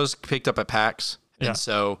lot of those picked up at PAX. Yeah. And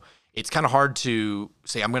so it's kind of hard to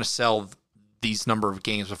say I'm going to sell these number of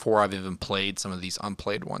games before I've even played some of these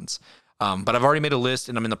unplayed ones. But I've already made a list,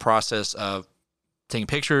 and I'm in the process of taking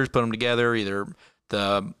pictures, putting them together, either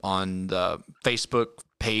on the Facebook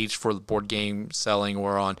page for the board game selling,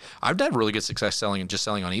 or I've had really good success selling on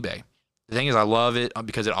eBay. The thing is, I love it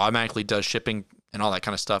because it automatically does shipping and all that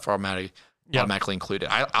kind of stuff automatically included.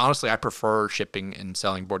 I prefer shipping and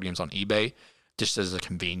selling board games on eBay just as a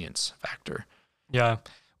convenience factor. Yeah.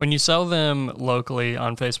 When you sell them locally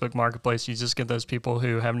on Facebook Marketplace, you just get those people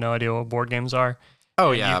who have no idea what board games are.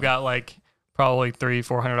 Oh, and yeah. You've got like probably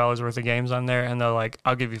 $300-$400 worth of games on there, and they're like,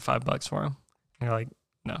 I'll give you $5 for them. And you're like,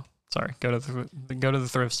 no, sorry, go to the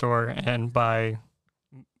thrift store and buy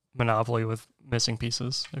Monopoly with missing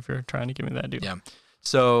pieces if you're trying to give me that deal. Yeah.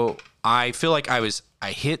 So I feel like I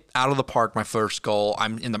hit out of the park my first goal.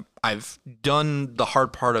 I've done the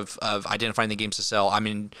hard part of identifying the games to sell. I'm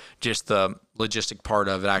in just the logistic part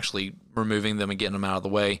of it, actually removing them and getting them out of the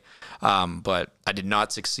way. But I did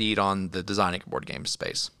not succeed on the designing a board game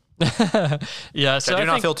space. Yeah. So I do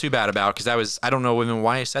not feel too bad about, because I don't know even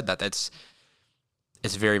why I said that. It's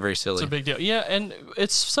very, very silly. It's a big deal. Yeah. And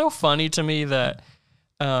it's so funny to me that,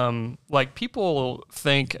 like, people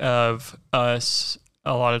think of us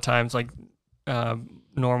a lot of times, like,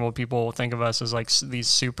 normal people think of us as like these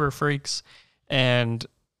super freaks, and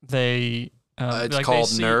they it's like called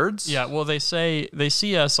nerds. Yeah, well, they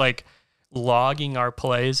see us like logging our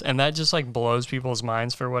plays, and that just like blows people's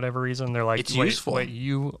minds for whatever reason. They're like, it's useful. Wait,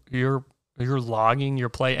 you're logging your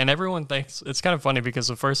play, and everyone thinks it's kind of funny because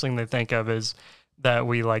the first thing they think of is that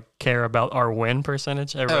we like care about our win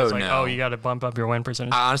percentage. Everyone's like, no. oh, you got to bump up your win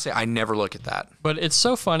percentage. Honestly, I never look at that. But it's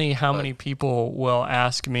so funny how many people will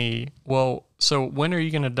ask me, well, so when are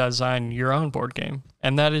you going to design your own board game?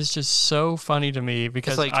 And that is just so funny to me,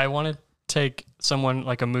 because like, I want to take someone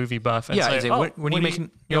like a movie buff and say, when are you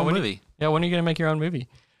making your own movie? Yeah, when are you going to make your own movie?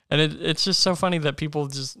 And it's just so funny that people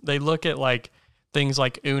they look at like things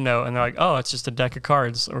like Uno and they're like, oh, it's just a deck of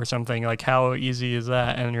cards or something. Like, how easy is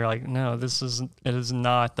that? And you're like, no, it is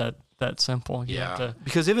not that simple. You have to,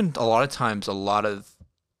 because even a lot of times, a lot of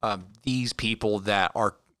these people that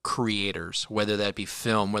are creators, whether that be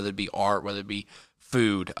film, whether it be art, whether it be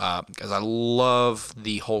food, because I love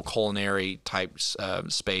the whole culinary type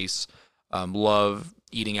space, love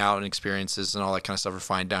eating out and experiences and all that kind of stuff, for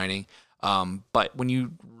fine dining. But when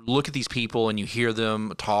you look at these people and you hear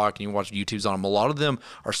them talk and you watch YouTubes on them, a lot of them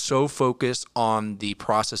are so focused on the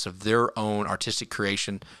process of their own artistic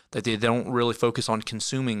creation that they don't really focus on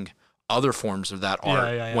consuming other forms of that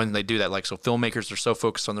art when they do that. Like, so filmmakers are so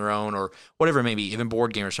focused on their own, or whatever it may be. Even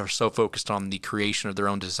board gamers are so focused on the creation of their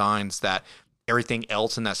own designs that everything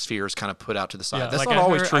else in that sphere is kind of put out to the side. That's not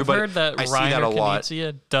always true, but heard that I see that a lot.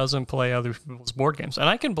 Knizia doesn't play other people's board games, and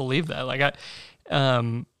I can believe that. Like,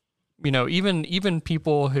 even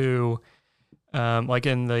people who, like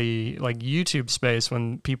in the like YouTube space,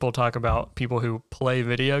 when people talk about people who play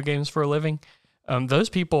video games for a living, those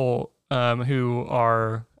people who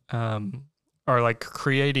are like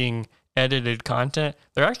creating edited content,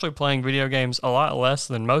 they're actually playing video games a lot less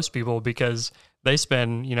than most people, because they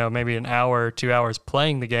spend, maybe an hour, 2 hours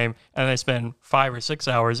playing the game, and they spend 5 or 6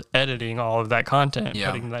 hours editing all of that content,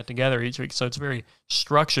 putting that together each week. So it's very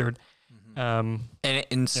structured.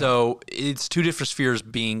 So it's two different spheres: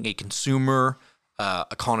 being a consumer,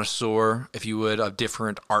 a connoisseur, if you would, of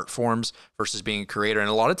different art forms, versus being a creator. And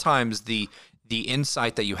a lot of times the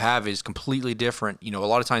insight that you have is completely different. A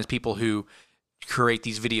lot of times people who create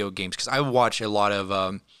these video games, because I watch a lot of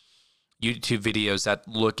YouTube videos that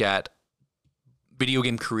look at video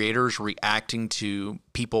game creators reacting to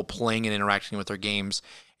people playing and interacting with their games.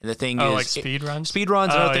 And the thing is, like speed runs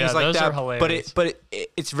and other things like those that. Are hilarious. But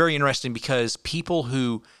it's very interesting, because people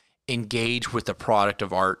who engage with the product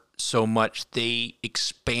of art so much, they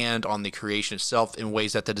expand on the creation itself in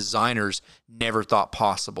ways that the designers never thought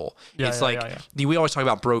possible. We always talk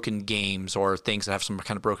about broken games or things that have some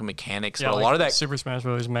kind of broken mechanics, but a lot of that Super Smash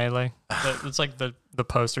Bros. Melee, it's like the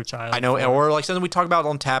poster child. I know, or like something we talk about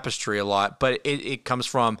on Tapestry a lot, but it comes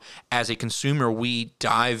from, as a consumer, we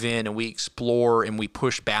dive in and we explore and we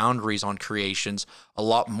push boundaries on creations a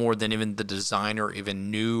lot more than even the designer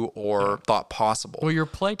even knew or thought possible. Well, your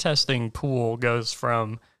playtesting pool goes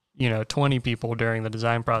from 20 people during the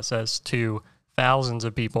design process to thousands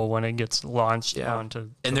of people when it gets launched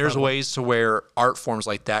onto. And there's ways to where art forms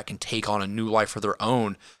like that can take on a new life of their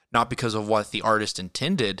own, not because of what the artist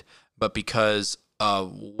intended, but because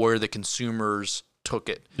of where the consumers took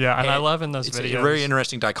it. Yeah, and I love in those videos. It's a very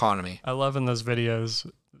interesting dichotomy. I love in those videos.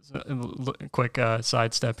 Quick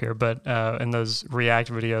sidestep here, but in those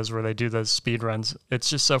React videos where they do those speed runs, it's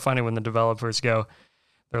just so funny when the developers go.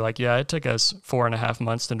 They're like, yeah, it took us 4.5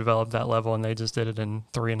 months to develop that level, and they just did it in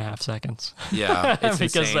 3.5 seconds. Yeah, it's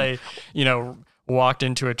because insane. they, walked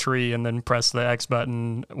into a tree and then pressed the X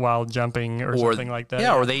button while jumping or something like that.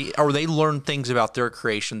 Yeah, or they learned things about their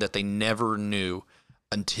creation that they never knew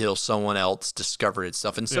until someone else discovered it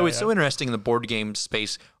stuff. And so it's so interesting in the board game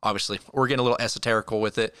space. Obviously, we're getting a little esoterical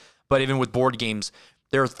with it, but even with board games,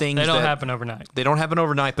 there are things they don't happen overnight. They don't happen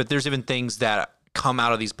overnight, but there's even things that come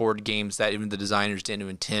out of these board games that even the designers didn't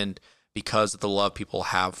intend, because of the love people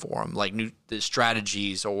have for them, like the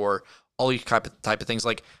strategies or all these type of things.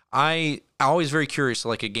 Like I'm always very curious,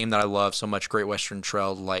 like a game that I love so much, Great Western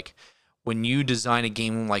Trail. Like, when you design a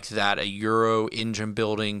game like that, a Euro engine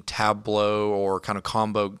building, Tableau, or kind of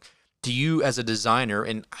combo, do you as a designer,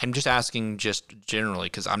 and I'm just asking just generally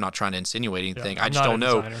because I'm not trying to insinuate anything, I just don't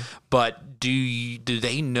know, but do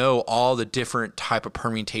they know all the different type of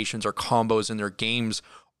permutations or combos in their games,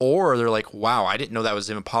 or they're like, wow, I didn't know that was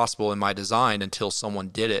even possible in my design until someone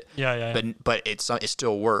did it. But it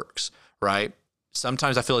still works, right?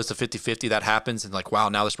 Sometimes I feel it's a 50-50 that happens and like, wow,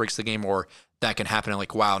 now this breaks the game, or that can happen and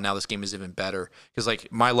like, wow, now this game is even better. Because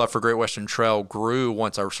like my love for Great Western Trail grew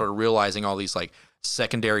once I started realizing all these like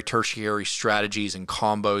secondary, tertiary strategies and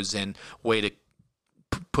combos and way to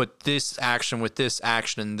put this action with this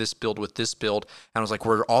action and this build with this build. And I was like,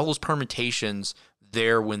 were all those permutations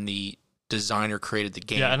there when the designer created the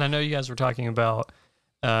game? Yeah, and I know you guys were talking about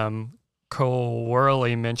Cole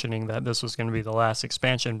Worley mentioning that this was going to be the last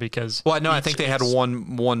expansion because... Well, no, I think they had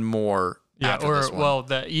one more. Yeah, or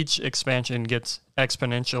that each expansion gets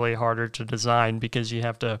exponentially harder to design because you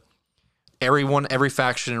have to... Every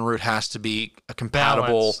faction and route has to be compatible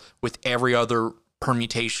balance with every other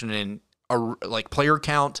permutation and like player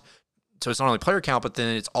count. So it's not only player count, but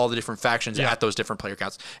then it's all the different factions at those different player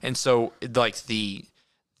counts. And so like the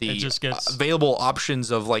just gets... available options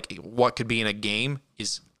of like what could be in a game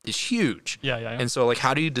is huge. Yeah. And so like,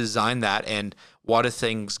 how do you design that, and what do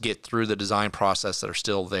things get through the design process that are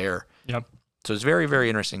still there? Yep. So it's very, very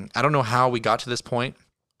interesting. I don't know how we got to this point,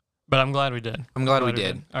 but I'm glad we did. I'm glad we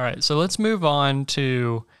did. All right, so let's move on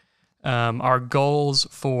to our goals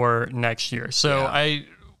for next year. So I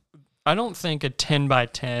don't think a 10 by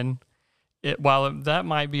 10, while that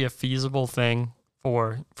might be a feasible thing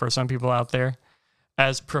for some people out there,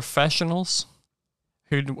 as professionals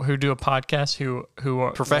who do a podcast, who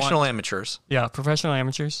are professional amateurs. Yeah, professional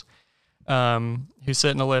amateurs who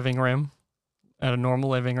sit in a living room, at a normal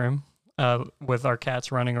living room, with our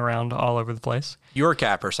cats running around all over the place. You're a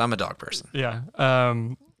cat person. I'm a dog person. Yeah.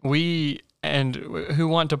 Who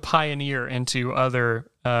want to pioneer into other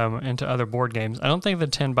board games. I don't think the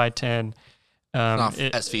 10 by 10 not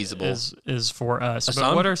as feasible is for us.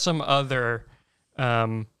 But what are some other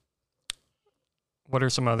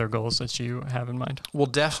goals that you have in mind? Well,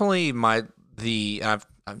 definitely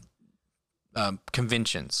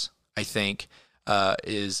conventions, I think,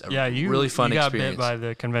 is a really fun experience. You got bit by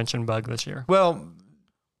the convention bug this year. Well,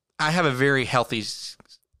 I have a very healthy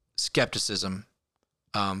skepticism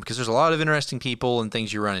because there's a lot of interesting people and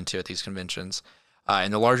things you run into at these conventions.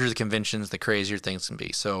 And the larger the conventions, the crazier things can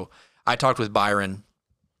be. So I talked with Byron,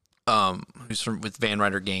 who's with Van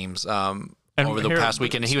Ryder Games, over the past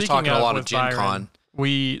weekend, and he was talking a lot of Gen Con.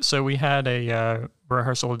 We had a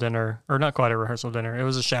rehearsal dinner, or not quite a rehearsal dinner. It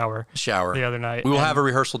was a shower the other night. We will have a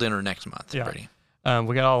rehearsal dinner next month. Yeah. Brady.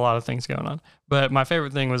 We got a lot of things going on. But my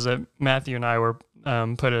favorite thing was that Matthew and I were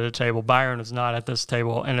put at a table. Byron was not at this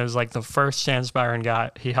table, and it was like the first chance Byron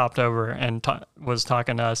got, he hopped over and was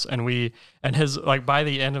talking to us, and his, like, by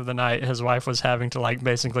the end of the night, his wife was having to like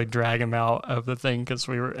basically drag him out of the thing because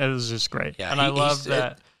it was just great. Yeah, and I love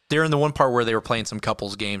that. They're in the one part where they were playing some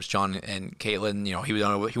couples games, John and Caitlin. You know,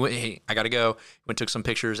 he went, hey, I gotta go. He went, took some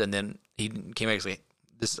pictures, and then he came back and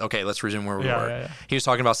said, okay, let's resume where we were. Yeah. He was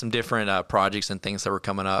talking about some different projects and things that were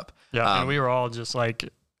coming up. Yeah, and we were all just like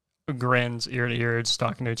grins ear to ear, just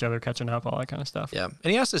talking to each other, catching up, all that kind of stuff. Yeah,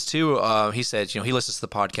 and he asked us too. He said, he listens to the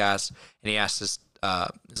podcast, and he asked us.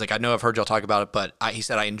 He's like, I know I've heard y'all talk about it, but he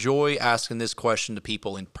said I enjoy asking this question to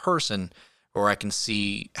people in person, or I can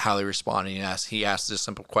see how they respond. And he asked this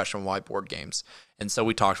simple question: why board games? And so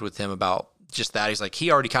we talked with him about just that. He's like,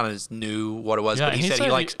 he already kind of knew what it was, but he said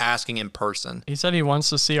he likes asking in person. He said he wants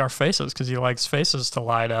to see our faces because he likes faces to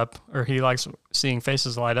light up, or he likes seeing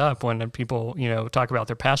faces light up when people, talk about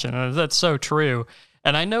their passion. And that's so true.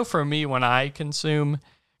 And I know for me, when I consume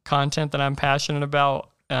content that I'm passionate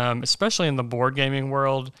about, especially in the board gaming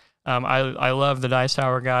world, I love the Dice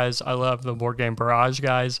Tower guys. I love the Board Game Barrage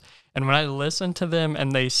guys. And when I listen to them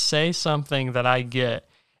and they say something that I get,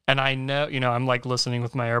 and I know, I'm like listening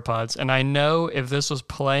with my AirPods, and I know if this was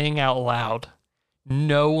playing out loud,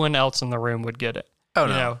 no one else in the room would get it. Oh,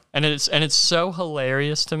 no. And it's so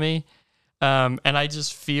hilarious to me. And I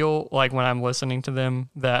just feel like when I'm listening to them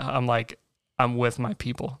that I'm with my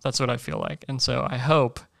people. That's what I feel like. And so I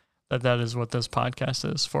hope that is what this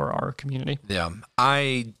podcast is for our community. Yeah.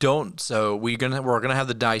 So we're gonna have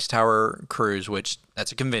the Dice Tower cruise, which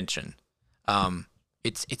that's a convention.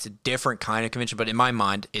 It's a different kind of convention, but in my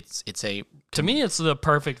mind, to me, it's the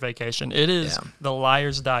perfect vacation. It is the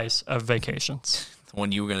Liar's Dice of vacations. The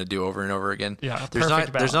one you were going to do over and over again. Yeah, there's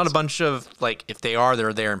not a bunch of, like, if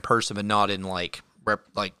they're there in person, but not in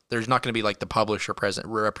there's not going to be like the publisher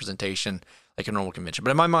representation like a normal convention. But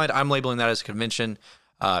in my mind, I'm labeling that as a convention.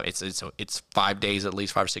 It's 5 days at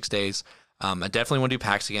least, 5 or 6 days. I definitely want to do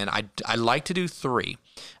PAX again. I like to do 3.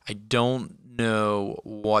 I don't know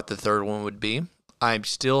what the third one would be. I'm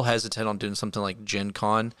still hesitant on doing something like Gen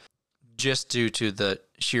Con, just due to the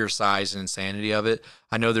sheer size and insanity of it.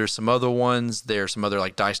 I know there's some other ones. There's some other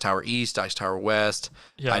like Dice Tower East, Dice Tower West.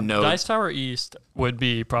 Yeah, I know Dice Tower East would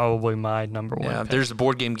be probably my number one. Yeah, pick. there's the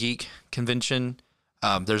Board Game Geek convention.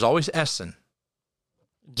 There's always Essen.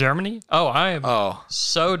 Germany. Oh, I am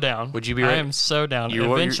so down. Would you be I right? am so down.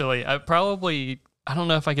 Eventually, I don't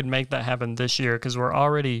know if I could make that happen this year because we're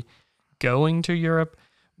already going to Europe,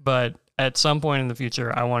 but at some point in the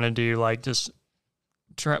future, I want to do like just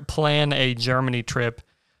plan a Germany trip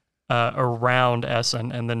around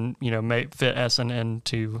Essen, and then fit Essen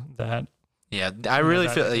into that. Yeah, I really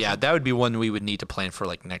feel that would be one we would need to plan for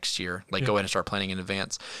like next year. Like go ahead and start planning in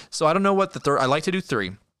advance. So I don't know what the third. I like to do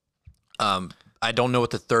 3. I don't know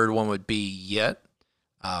what the third one would be yet.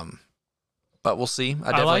 But we'll see.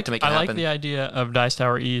 I definitely like to make it happen. I like the idea of Dice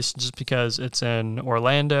Tower East just because it's in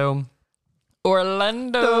Orlando.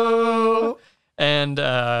 And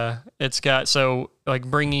it's got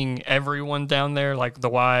bringing everyone down there, like the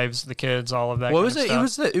wives, the kids, all of that. What was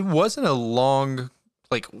it? It wasn't a long,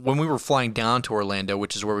 like when we were flying down to Orlando,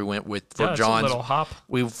 which is where we went for John's. A little hop.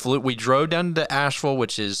 We drove down to Asheville,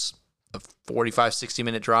 which is a 45,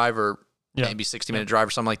 60-minute drive, or maybe 60-minute drive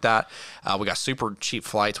or something like that. We got super cheap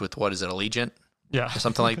flights with Allegiant? Yeah, or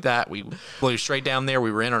something like that. We flew straight down there.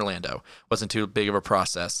 We were in Orlando. Wasn't too big of a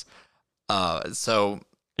process. And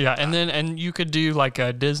you could do like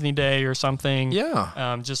a Disney Day or something.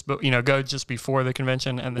 Yeah. Go just before the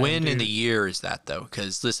convention. And then when in the year is that though?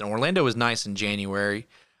 Because listen, Orlando was nice in January.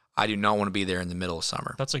 I do not want to be there in the middle of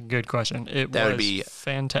summer. That's a good question. Would be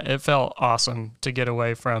fantastic. It felt awesome to get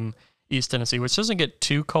away from East Tennessee, which doesn't get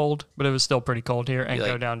too cold, but it was still pretty cold here, and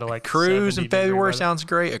go down to like cruise in February sounds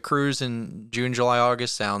great. A cruise in June, July,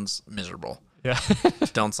 August sounds miserable. Yeah.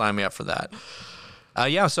 Don't sign me up for that.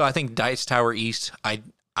 So I think Dice Tower East, I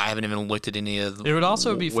haven't even looked at any of them. It would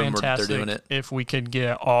also be fantastic if we could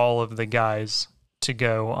get all of the guys to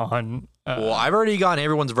go on. Well, I've already gotten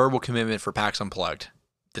everyone's verbal commitment for PAX Unplugged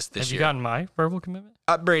this year. Have you gotten my verbal commitment?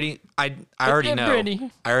 Brady, I already know.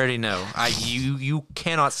 Brady. I already know. You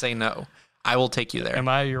cannot say no. I will take you there. Am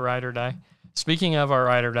I your ride or die? Speaking of our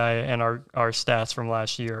ride or die and our stats from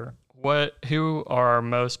last year, who are our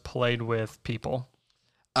most played with people?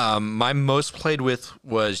 My most played with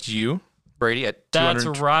was you, Brady, at 200.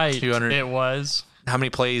 That's right. 200. It was. How many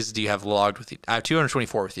plays do you have logged with you? I have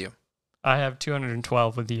 224 with you. I have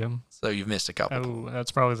 212 with you. So you've missed a couple. Oh,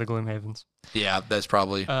 that's probably the Gloomhavens. Yeah, that's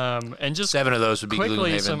probably. And just 7 of those would be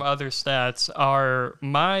quickly, Gloomhaven. some other stats are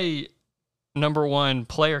my number one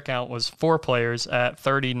player count was 4 players at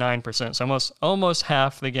 39%. So almost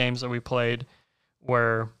half the games that we played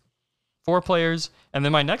were 4 players. And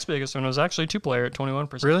then my next biggest one was actually 2 player at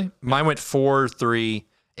 21%. Really? Mine went 4, 3,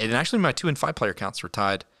 and actually my 2 and 5 player counts were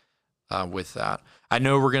tied with that. I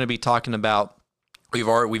know we're going to be talking about.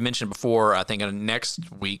 We've mentioned before, I think in next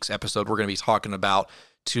week's episode, we're going to be talking about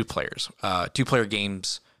 2 players, 2-player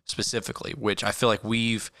games specifically, which I feel like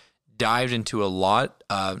we've dived into a lot,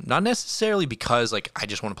 not necessarily because like I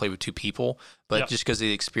just want to play with 2 people, but just because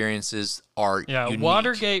the experiences are unique.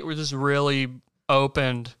 Watergate was just really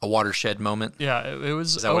opened a watershed moment. Yeah, it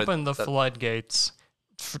was opened the floodgates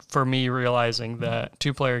for me realizing that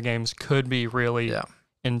 2-player games could be really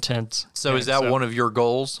intense. So is that one of your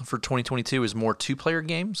goals for 2022 is more 2-player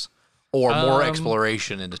games or more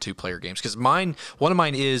exploration into 2-player games? Because one of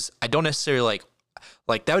mine is I don't necessarily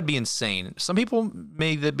like that would be insane. Some people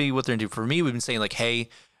may that be what they're into. For me, we've been saying like, hey,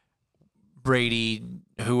 Brady,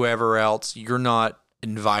 whoever else, you're not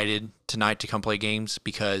invited tonight to come play games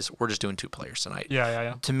because we're just doing 2 players tonight.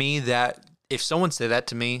 Yeah. To me, that if someone said that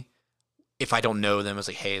to me, if I don't know them, it's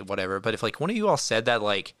like, hey, whatever. But if like one of you all said that,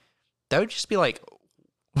 like that would just be like,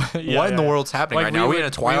 what in the world's happening right now? Are we in a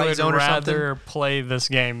Twilight Zone or something? I'd rather play this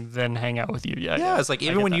game than hang out with you. Yeah. It's like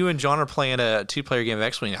even when you and John are playing a 2-player game of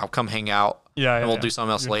X-Wing, I'll come hang out. And we'll do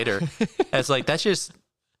something else later. It's like that's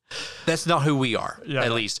not who we are,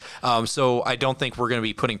 at least. So I don't think we're going to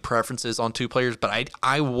be putting preferences on 2 players, but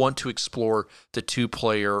I want to explore the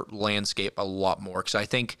 2-player landscape a lot more because I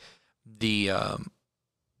think the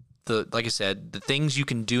like I said, the things you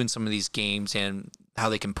can do in some of these games and how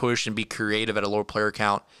they can push and be creative at a lower player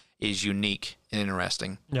count is unique and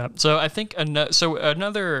interesting. Yeah. So I think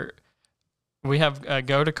another we have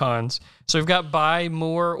go to cons. So we've got buy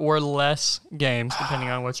more or less games depending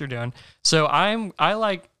on what you're doing. So I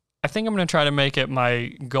think I'm going to try to make it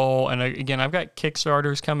my goal. And again, I've got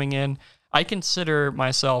Kickstarters coming in. I consider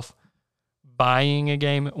myself buying a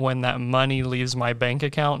game when that money leaves my bank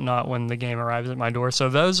account, not when the game arrives at my door. So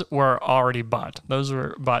those were already bought. Those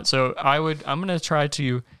were bought. So I'm going to try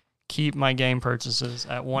to keep my game purchases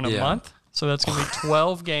at one a month. So that's going to be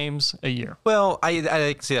 12 games a year. Well, I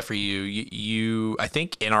can see that for you. You. I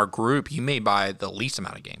think in our group, you may buy the least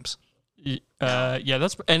amount of games. Yeah,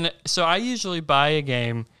 and so I usually buy a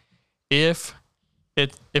game if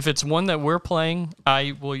it's one that we're playing.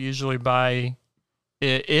 I will usually buy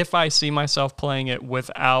it if I see myself playing it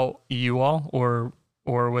without you all or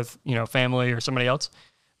with family or somebody else.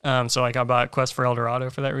 So like I bought Quest for El Dorado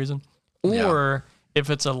for that reason, or if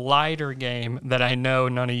it's a lighter game that I know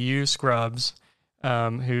none of you scrubs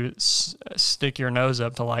who stick your nose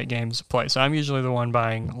up to light games play. So I'm usually the one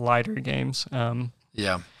buying lighter games.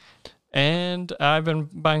 And I've been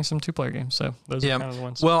buying some 2-player games. So those are kind of the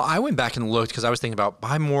ones. Well, I went back and looked because I was thinking about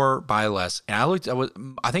buy more, buy less.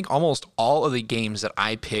 And I think almost all of the games that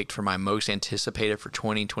I picked for my most anticipated for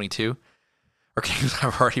 2022 are games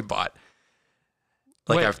I've already bought.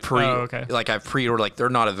 Like I've pre-ordered, like they're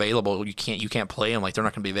not available. You can't play them. Like they're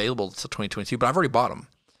not going to be available until 2022. But I've already bought them.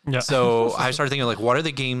 Yeah. So I started thinking like, what are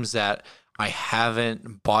the games that I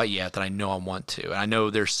haven't bought yet that I know I want to? And I know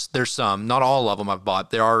there's some, not all of them I've bought.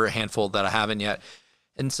 There are a handful that I haven't yet.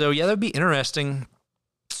 And so that'd be interesting.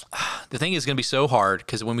 The thing is going to be so hard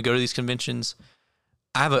because when we go to these conventions,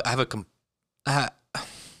 sometimes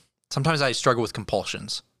I struggle with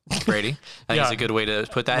compulsions. Brady, I think is a good way to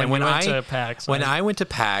put that. When I went to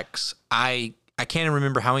PAX, I can't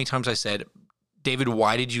remember how many times I said, David,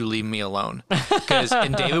 why did you leave me alone?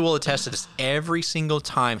 And David will attest to this. Every single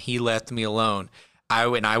time he left me alone, I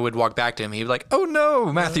would walk back to him. He'd be like, "Oh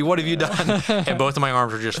no, Matthew, what have you done?" And both of my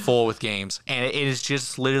arms are just full with games, and it is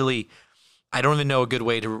just literally. I don't even know a good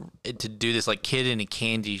way to do this. Like kid in a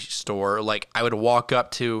candy store, like I would walk up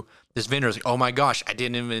to this vendor, like, "Oh my gosh, I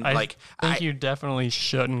didn't even I think you definitely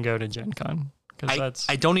shouldn't go to Gen Con.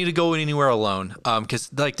 I don't need to go anywhere alone. Because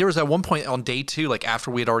like there was at one point on day 2, like after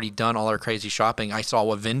we had already done all our crazy shopping, I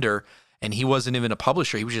saw a vendor and he wasn't even a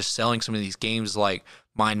publisher. He was just selling some of these games like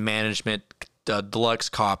Mind Management, Deluxe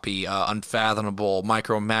Copy, Unfathomable,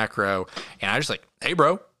 Micro Macro, and I was just like, "Hey,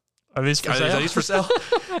 bro, are these for sale?"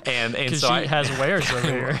 and so she has wares over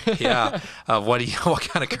here. Yeah. What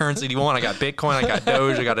kind of currency do you want? I got Bitcoin, I got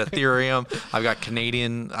Doge, I got Ethereum, I've got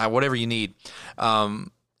Canadian, whatever you need.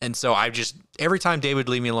 And so every time David would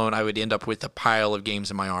leave me alone, I would end up with a pile of games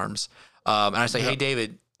in my arms. And I say, "Hey,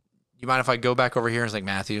 David, you mind if I go back over here?" And it's like,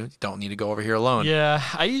 "Matthew, you don't need to go over here alone." Yeah,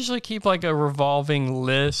 I usually keep like a revolving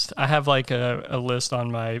list. I have like a list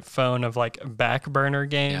on my phone of like back burner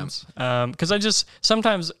games. Because I just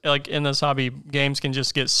sometimes like in this hobby, games can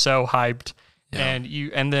just get so hyped. Yeah.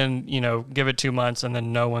 And then give it 2 months and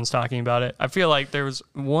then no one's talking about it. I feel like there was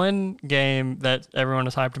one game that everyone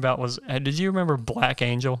was hyped about did you remember Black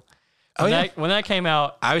Angel? When that came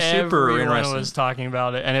out, I was super interested. Everyone was talking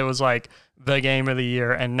about it, and it was like the game of the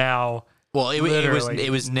year. And now, it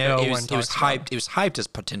was hyped. It was hyped as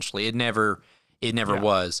potentially. It never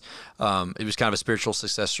was. It was kind of a spiritual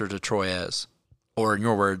successor to Troyes, or in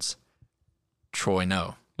your words, Troy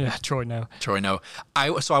No. Yeah, Troy No.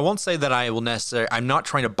 So I won't say that I will necessarily. I'm not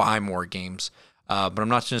trying to buy more games, but I'm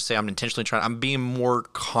not going to say I'm intentionally trying. I'm being more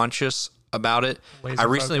conscious about it. I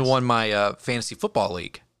recently won my fantasy football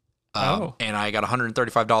league, and I got a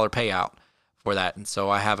 $135 payout for that. And so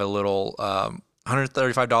I have a little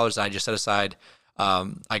 $135 that I just set aside.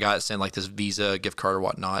 I got sent like this Visa gift card or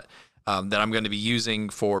whatnot that I'm going to be using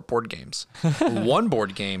for board games. One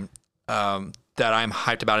board game. That I'm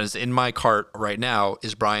hyped about is in my cart right now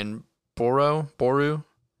is Brian Boru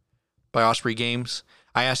by Osprey Games.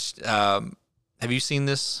 I asked, have you seen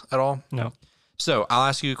this at all? No. So I'll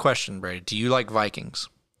ask you a question, Brady. Do you like Vikings?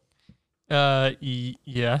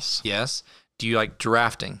 Yes. Yes. Do you like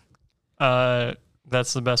drafting?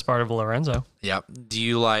 That's the best part of Lorenzo. Yep. Do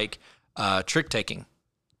you like trick taking?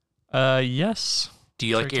 Yes. Do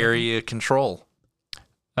you like area control?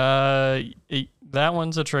 That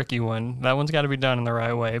one's a tricky one. That one's got to be done in the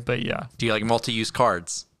right way, but yeah. Do you like multi-use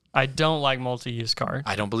cards? I don't like multi-use cards.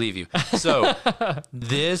 I don't believe you. So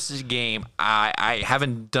this game, I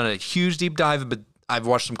haven't done a huge deep dive, but I've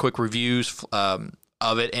watched some quick reviews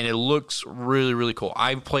of it, and it looks really, really cool.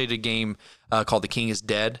 I played a game called The King is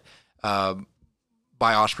Dead by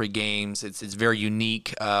Osprey Games. It's very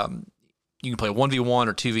unique. You can play a 1v1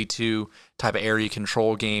 or 2v2 type of area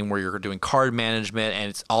control game where you're doing card management, and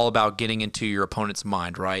it's all about getting into your opponent's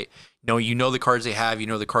mind, right? You know the cards they have, you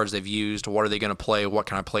know the cards they've used, what are they going to play, what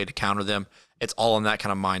can I play to counter them? It's all in that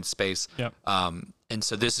kind of mind space. Yep. And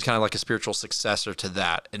so this is kind of like a spiritual successor to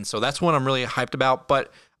that. And so that's one I'm really hyped about,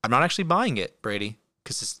 but I'm not actually buying it, Brady,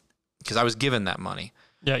 because because I was given that money.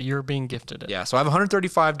 Yeah, you're being gifted it. Yeah, so I have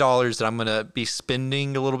 $135 that I'm going to be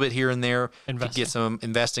spending a little bit here and there to get some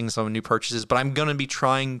investing in some new purchases, but I'm going to be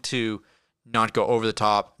trying to not go over the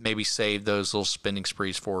top, maybe save those little spending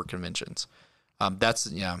sprees for conventions. That's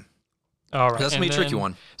All right. That's going to be a tricky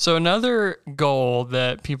one. So another goal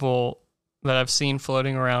that I've seen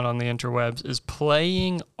floating around on the interwebs is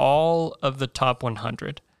playing all of the top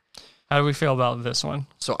 100. How do we feel about this one?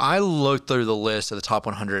 So I looked through the list of the top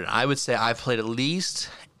 100, and I would say I've played at least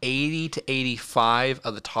 80 to 85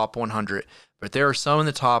 of the top 100, but there are some in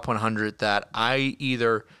the top 100 that I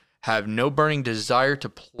either have no burning desire to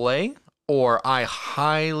play, or I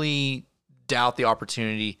highly doubt the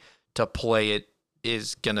opportunity to play it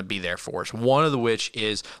is going to be there for us. One of which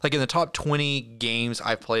is, like, in the top 20 games,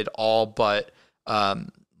 I've played all but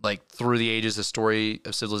like Through the Ages, The Story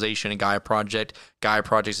of Civilization, and Gaia Project. Gaia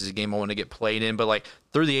Project is a game I want to get played in, but like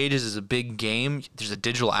Through the Ages is a big game. There's a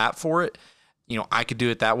digital app for it. You know, I could do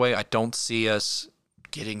it that way. I don't see us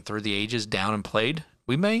getting Through the Ages down and played.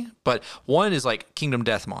 We may, but one is like Kingdom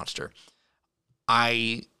Death Monster.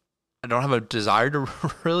 I don't have a desire to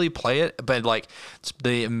really play it, but like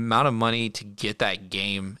the amount of money to get that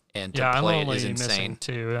game and to play it is insane.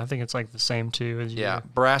 Two. I think it's like the same two as you. Yeah,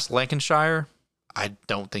 Brass Lancashire. I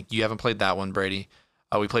don't think you haven't played that one, Brady.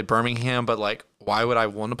 We played Birmingham, but like, why would I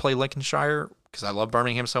want to play Lancashire? Because I love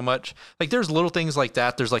Birmingham so much. Like, there's little things like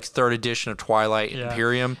that. There's like 3rd edition of Twilight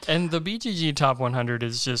Imperium, and the BGG top 100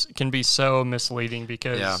 is just can be so misleading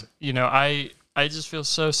because you know I just feel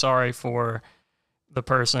so sorry for the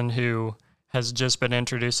person who has just been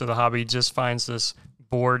introduced to the hobby, just finds this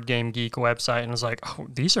Board Game Geek website and is like, oh,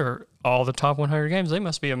 these are all the top 100 games. They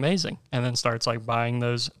must be amazing, and then starts like buying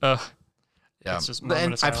those. Yeah,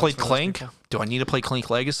 and I played Clank. Do I need to play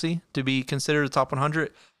Clank Legacy to be considered a top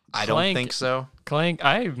 100? I don't think so. Clank,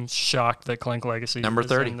 I'm shocked that Clank Legacy number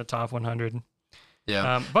 30 in the top 100.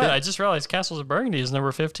 Yeah, but I just realized Castles of Burgundy is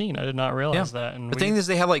number 15. I did not realize that. And the thing is,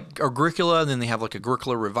 they have like Agricola, and then they have like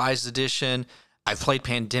Agricola Revised Edition. I've played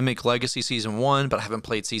Pandemic Legacy Season 1, but I haven't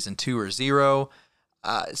played Season 2 or 0.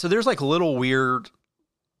 So there's like little weird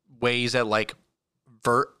ways that like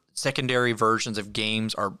secondary versions of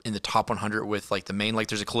games are in the top 100 with like the main, like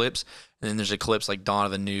there's Eclipse, and then there's Eclipse like Dawn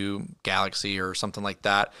of a New Galaxy or something like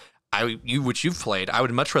that. Which you've played, I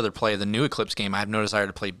would much rather play the new Eclipse game. I have no desire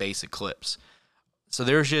to play base Eclipse. So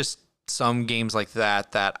there's just some games like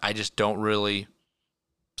that I just don't really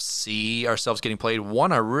see ourselves getting played.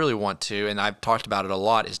 One I really want to, and I've talked about it a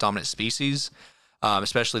lot, is Dominant Species.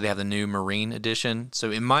 Especially they have the new Marine edition.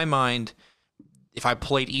 So in my mind, if I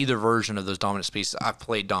played either version of those Dominant Species, I've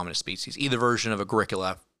played Dominant Species. Either version of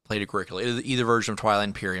Agricola, I've played Agricola. Either version of Twilight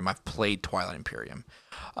Imperium, I've played Twilight Imperium.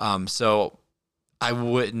 So I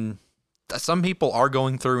wouldn't... Some people are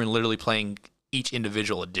going through and literally playing each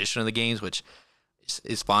individual edition of the games, which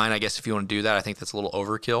is fine, I guess, if you want to do that. I think that's a little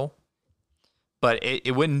overkill. But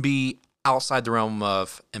it wouldn't be outside the realm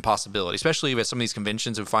of impossibility, especially at some of these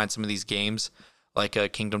conventions and find some of these games, like a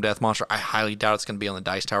Kingdom Death Monster. I highly doubt it's going to be on the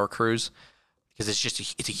Dice Tower Cruise. Because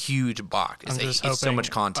it's a huge box. It's so much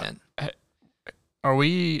content. Are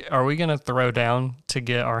we going to throw down to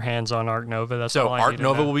get our hands on Ark Nova? That's so Ark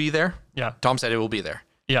Nova will be there. Yeah, Tom said it will be there.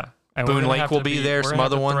 Yeah, and Boone Lake will be there. Some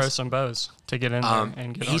other ones. Throw some bows to get in there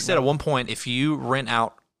and get. He said at one point, if you rent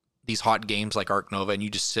out these hot games like Ark Nova and you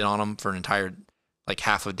just sit on them for an entire like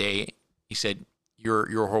half a day, he said you're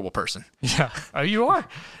a horrible person. Yeah, oh, you are.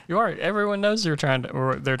 Everyone knows they're trying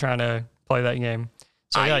to play that game.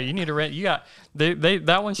 So you need to rent. You got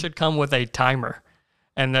that one should come with a timer,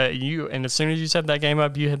 and as soon as you set that game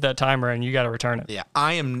up, you hit that timer and you got to return it. Yeah,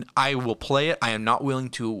 I will play it. I am not willing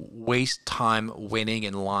to waste time waiting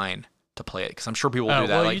in line to play it because I'm sure people will do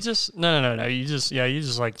that. Well, like, you just no. You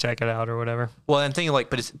just like check it out or whatever. Well, I'm thinking like,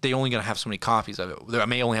 but they only gonna have so many copies of it. I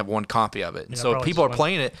may only have one copy of it, and so if people are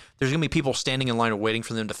playing it, there's gonna be people standing in line waiting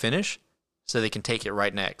for them to finish, so they can take it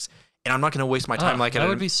right next. And I'm not going to waste my time like that.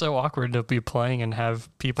 Would be so awkward to be playing and have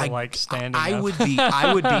people standing. I would be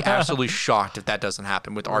absolutely shocked if that doesn't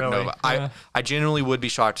happen with Ark Nova. Yeah. I genuinely would be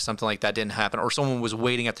shocked if something like that didn't happen, or someone was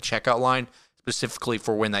waiting at the checkout line specifically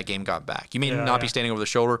for when that game got back. You may not be standing over the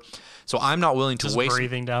shoulder, so I'm not willing to waste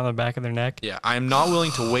breathing down the back of their neck. Yeah, I'm not willing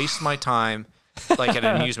to waste my time. Like at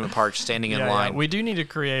an amusement park, standing in line. Yeah. We do need to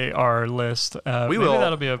create our list. We will.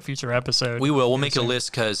 That'll be a future episode. We will. We'll make a list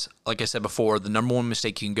because, like I said before, the number one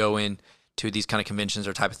mistake you can go in to these kind of conventions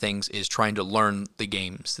or type of things is trying to learn the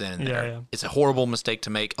games then and there. Yeah. It's a horrible mistake to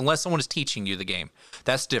make unless someone is teaching you the game.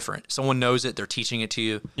 That's different. Someone knows it. They're teaching it to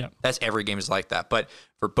you. Yeah. That's every game is like that. But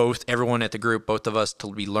for everyone at the group, both of us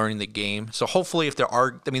to be learning the game. So hopefully if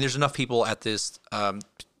there's enough people at this,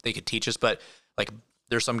 they could teach us, but like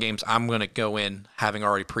there's some games I'm going to go in having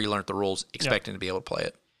already pre-learned the rules, expecting to be able to play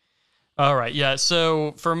it. All right, yeah.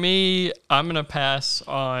 So for me, I'm gonna pass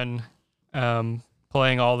on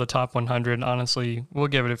playing all the top 100. Honestly, we'll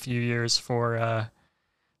give it a few years for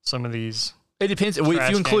some of these. It depends.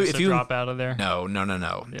 If you drop out of there. No.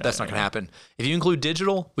 That's not going to happen. If you include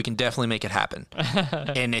digital, we can definitely make it happen.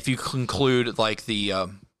 And if you include like the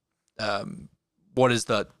what is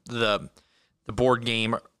the board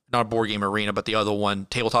game, not board game arena, but the other one,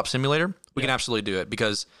 tabletop simulator, we can absolutely do it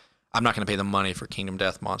because I'm not going to pay the money for Kingdom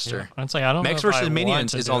Death Monster. Yeah. I'd say I don't Mechs know if vs. I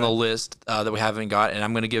Minions want is to on do the it. list that we haven't got, and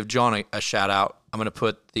I'm going to give John a shout out. I'm going to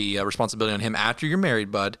put the responsibility on him after you're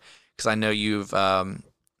married, bud, because I know you've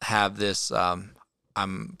have this. I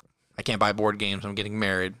can't buy board games. I'm getting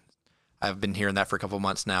married. I've been hearing that for a couple of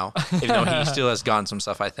months now, even though he still has gotten some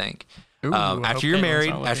stuff. I think Ooh, after you're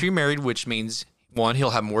married, which means one,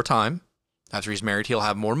 he'll have more time. After he's married, he'll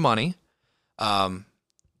have more money, and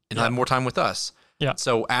he'll have more time with us. Yeah.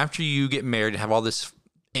 So after you get married and have all this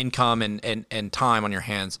income and time on your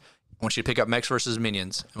hands, I want you to pick up Mechs vs.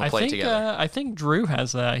 Minions and we'll play it together. I think Drew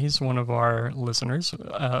has that. He's one of our listeners.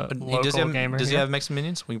 Local gamer. Does he have Mechs and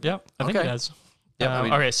Minions? Yep, I think he does. Yeah.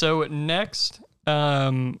 Okay, so next,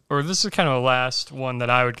 or this is kind of the last one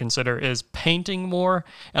that I would consider is painting more.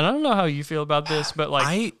 And I don't know how you feel about this, but like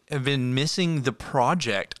I have been missing the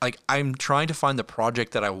project. Like I'm trying to find the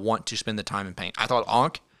project that I want to spend the time in paint. I thought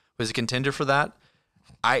Ankh was a contender for that.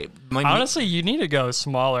 Honestly, you need to go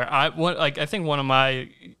smaller. I think one of my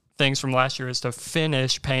things from last year is to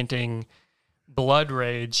finish painting Blood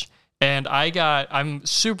Rage, and I'm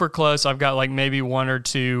super close. I've got like maybe one or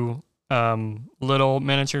two little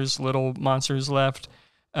miniatures, little monsters left,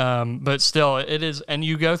 but still, it is. And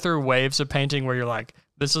you go through waves of painting where you're like,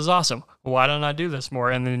 "This is awesome. Why don't I do this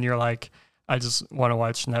more?" And then you're like, "I just want to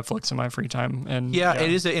watch Netflix in my free time." And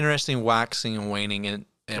it is an interesting waxing and waning and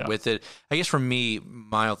with it. I guess for me,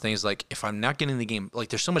 my whole thing is like, if I'm not getting the game, like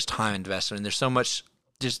there's so much time invested and there's so much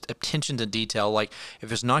just attention to detail. Like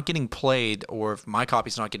if it's not getting played or if my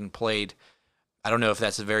copy's not getting played, I don't know if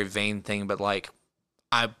that's a very vain thing, but like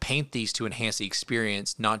I paint these to enhance the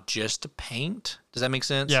experience, not just to paint. Does that make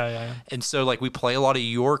sense? Yeah. And so like we play a lot of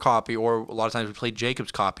your copy, or a lot of times we play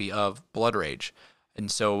Jacob's copy of Blood Rage. And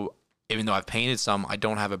so even though I've painted some, I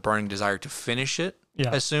don't have a burning desire to finish it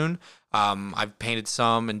as soon. I've painted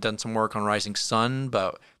some and done some work on Rising Sun,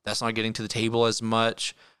 but that's not getting to the table as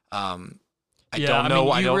much. I don't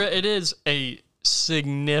know. It is a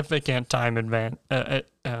significant time investment.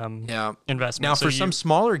 Now, for some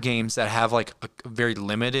smaller games that have like a very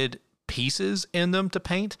limited pieces in them to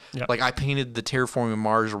paint, like I painted the Terraforming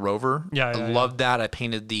Mars rover. I loved that. I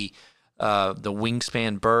painted the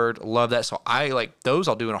wingspan bird. Love that. So I like those.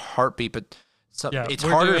 I'll do in a heartbeat, but. It's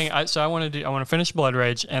harder. I want to finish Blood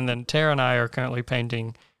Rage, and then Tara and I are currently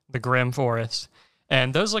painting the Grim Forest,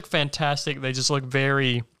 and those look fantastic. They just look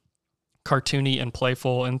very cartoony and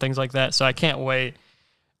playful and things like that. So I can't wait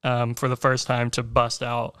for the first time to bust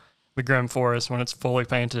out the Grim Forest when it's fully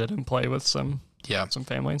painted and play with some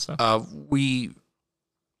family and stuff. We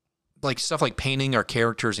like stuff like painting our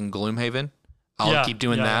characters in Gloomhaven. I'll keep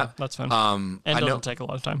doing that. Yeah, that's fun. And it doesn't take a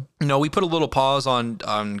lot of time. No, we put a little pause on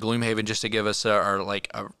Gloomhaven just to give us our like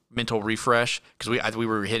a mental refresh because we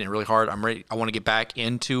were hitting it really hard. I'm ready. I want to get back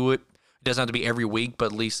into it. It doesn't have to be every week, but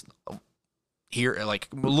at least here, like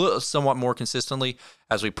somewhat more consistently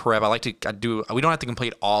as we prep. We don't have to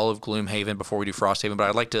complete all of Gloomhaven before we do Frosthaven, but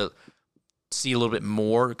I'd like to see a little bit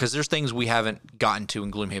more because there's things we haven't gotten to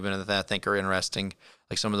in Gloomhaven that I think are interesting,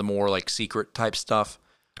 like some of the more like secret type stuff.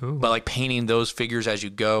 Ooh. But like painting those figures as you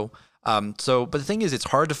go. But the thing is, it's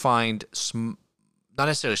hard to find not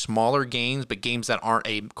necessarily smaller games, but games that aren't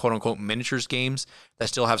a quote unquote miniatures games that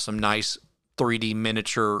still have some nice 3D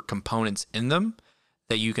miniature components in them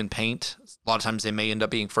that you can paint. A lot of times they may end up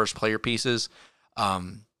being first player pieces.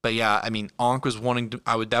 But yeah, I mean, Ankh was wanting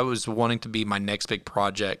to be my next big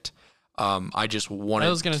project. I just wanted.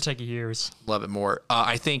 That was going to take years. Love it more.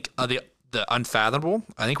 I think the Unfathomable.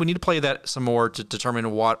 I think we need to play that some more to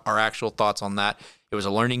determine what our actual thoughts on that. It was a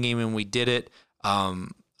learning game and we did it. I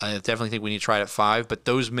definitely think we need to try it at 5. But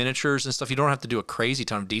those miniatures and stuff, you don't have to do a crazy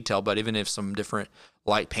ton of detail. But even if some different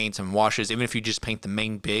light paints and washes, even if you just paint the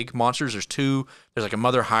main big monsters, there's like a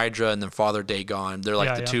Mother Hydra and then Father Dagon. They're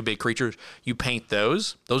like two big creatures. You paint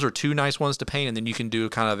those. Those are 2 nice ones to paint, and then you can do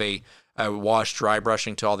kind of a wash dry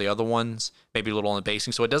brushing to all the other ones, maybe a little on the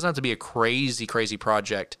basing. So it doesn't have to be a crazy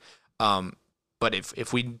project. But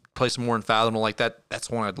if we play some more Unfathomable like that, that's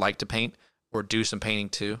one I'd like to paint or do some painting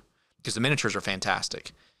too, because the miniatures are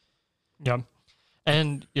fantastic. Yeah.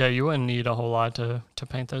 And yeah, you wouldn't need a whole lot to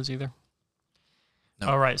paint those either. No.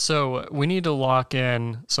 All right, so we need to lock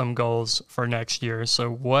in some goals for next year. So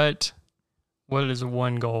what is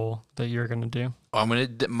one goal that you're going to do?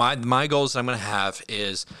 My goals that I'm gonna have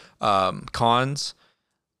is cons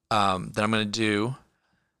that I'm gonna do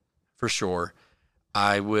for sure.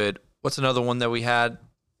 What's another one that we had?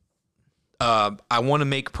 I want to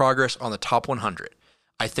make progress on the top 100.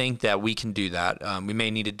 I think that we can do that. We may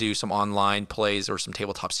need to do some online plays or some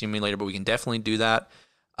tabletop simulator, but we can definitely do that.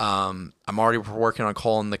 I'm already working on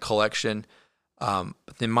calling the collection.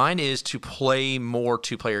 But then mine is to play more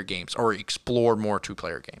 2-player games or explore more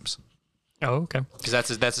 2-player games. Oh, okay. Because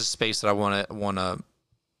that's a space that I want to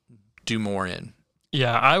do more in.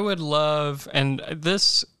 Yeah, I would love, and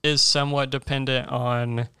this is somewhat dependent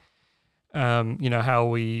on, how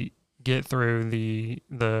we get through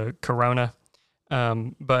the corona.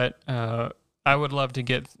 But I would love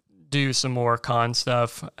to do some more con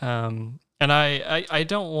stuff. And I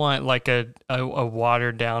don't want like a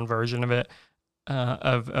watered down version of it,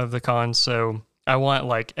 of the cons. So I want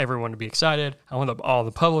like everyone to be excited. I want all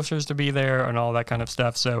the publishers to be there and all that kind of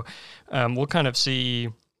stuff. So we'll kind of see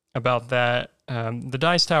about that. The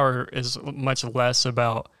Dice Tower is much less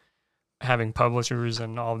about having publishers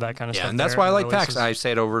and all that kind of stuff. Yeah, and that's why I like PAX. I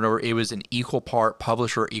say it over and over. It was an equal part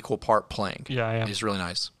publisher, equal part playing. Yeah. It's really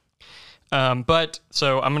nice. But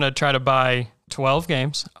so I'm going to try to buy 12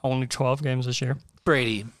 games, only 12 games this year.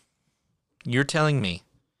 Brady, you're telling me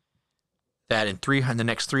that in the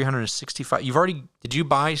next 365, did you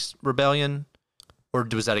buy Rebellion, or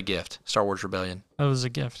was that a gift? Star Wars Rebellion. That was a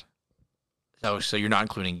gift. Oh, so you're not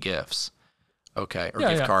including gifts, okay, or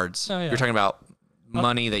gift cards. Oh, yeah. You're talking about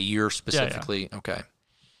money that you're specifically okay.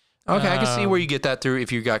 Okay, I can see where you get that through.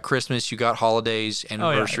 If you got Christmas, you got holidays,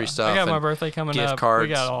 anniversary stuff. I got my birthday coming gift up. cards.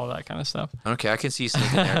 We got all that kind of stuff. Okay, I can see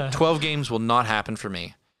sneaking there. 12 games will not happen for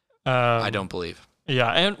me. I don't believe.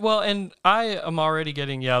 Yeah, and I am already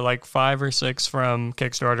getting like 5 or 6 from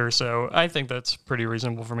Kickstarter, so I think that's pretty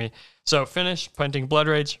reasonable for me. So finish painting Blood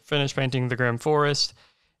Rage, finish painting the Grim Forest,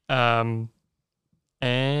 and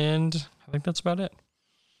I think that's about it.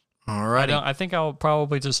 All right. I think I'll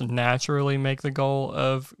probably just naturally make the goal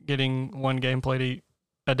of getting one gameplay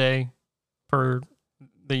a day per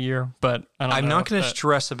the year, but I'm not going to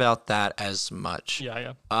stress about that as much.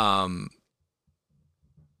 Yeah.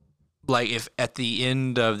 Like if at the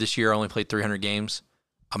end of this year I only played 300 games,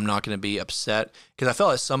 I'm not going to be upset because I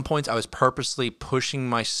felt at some points I was purposely pushing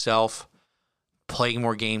myself playing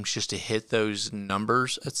more games just to hit those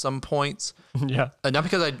numbers at some points. Yeah. Not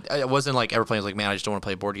because I wasn't like ever playing like, man, I just don't want to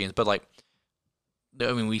play board games, but like,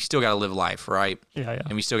 I mean, we still got to live life, right? Yeah.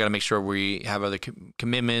 And we still got to make sure we have other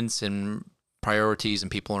commitments and priorities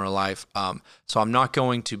and people in our life. So I'm not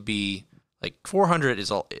going to be like 400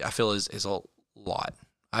 I feel is a lot.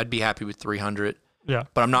 I'd be happy with 300. Yeah.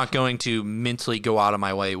 But I'm not going to mentally go out of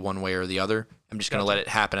my way one way or the other. I'm just going to let it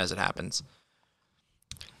happen as it happens.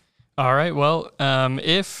 All right. Well,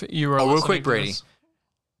 if you are real quick, Brady.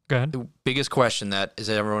 Go ahead. The biggest question that is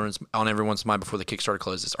on everyone's mind before the Kickstarter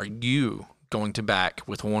closes: are you going to back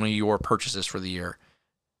with one of your purchases for the year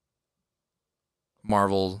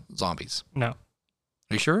Marvel Zombies? No. Are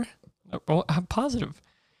you sure? Well, I'm positive.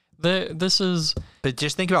 This is. But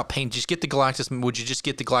just think about paint. Just get the Galactus. Would you just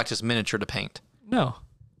get the Galactus miniature to paint? No,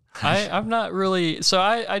 I'm not really. So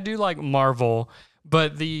I do like Marvel,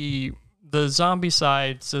 but the zombie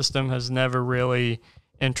side system has never really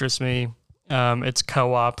interested me. It's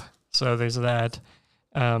co-op, so there's that.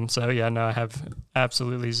 So yeah, no, I have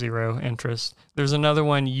absolutely zero interest. There's another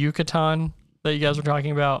one, Yucatan, that you guys were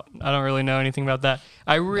talking about. I don't really know anything about that.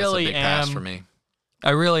 That's a big pass for me.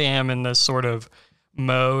 I really am in this sort of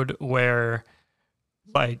mode where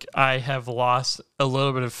like I have lost a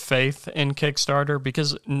little bit of faith in Kickstarter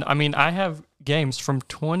because I mean I have games from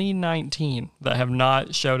 2019 that have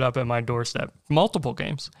not showed up at my doorstep, multiple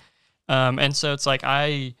games, and so it's like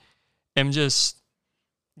I am just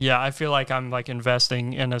I feel like I'm like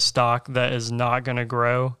investing in a stock that is not going to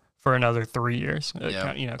grow for another 3 years,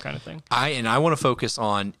 kind of thing. I want to focus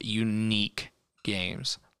on unique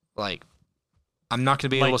games. Like I'm not going to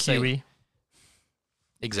be able to say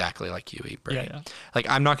exactly like QE. Yeah. Like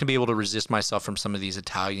I'm not going to be able to resist myself from some of these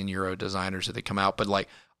Italian Euro designers that come out, but like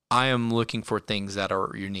I am looking for things that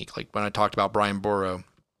are unique. Like when I talked about Brian Boro,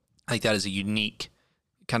 I think that is a unique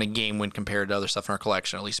kind of game when compared to other stuff in our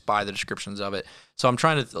collection, at least by the descriptions of it. So I'm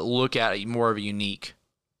trying to look at more of a unique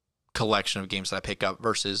collection of games that I pick up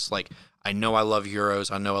versus like, I know I love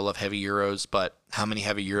Euros. I know I love heavy Euros, but how many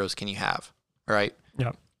heavy Euros can you have? All right.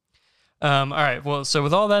 Yeah. All right. Well, so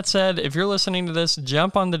with all that said, if you're listening to this,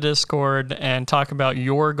 jump on the Discord and talk about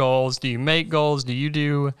your goals. Do you make goals? Do you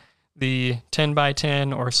do the 10 by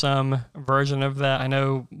 10 or some version of that. I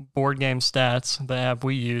know Board Game Stats, the app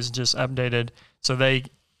we use, just updated, so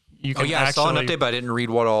you can I saw an update, but I didn't read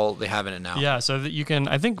what all they have in it now. Yeah, so that you can,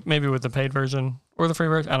 I think maybe with the paid version or the free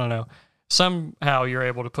version, I don't know. Somehow you're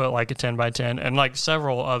able to put like a 10 by 10 and like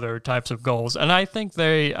several other types of goals. And I think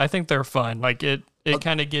they're fun. Like it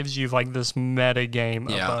kind of gives you like this meta game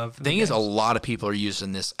above. The thing is, a lot of people are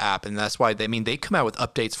using this app, and that's why they come out with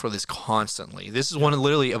updates for this constantly. This is one of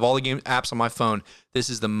literally of all the game apps on my phone, this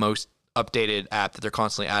is the most updated app that they're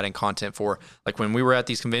constantly adding content for. Like when we were at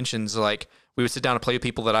these conventions, like we would sit down and play with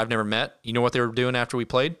people that I've never met. You know what they were doing after we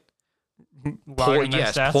played? Pulling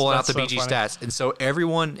out the BG stats, and so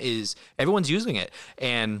everyone's using it,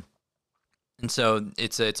 and so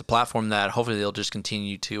it's a platform that hopefully they'll just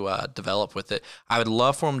continue to develop with it. I would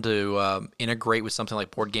love for them to integrate with something like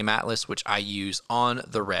Board Game Atlas, which I use on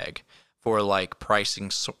the reg for like price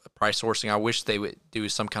sourcing. I wish they would do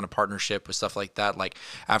some kind of partnership with stuff like that. Like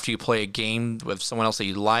after you play a game with someone else that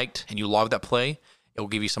you liked and you love that play, it will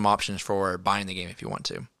give you some options for buying the game if you want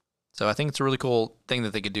to. So I think it's a really cool thing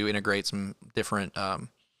that they could do, integrate some different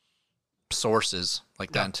sources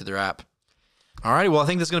like that into their app. All right, well, I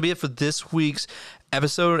think that's going to be it for this week's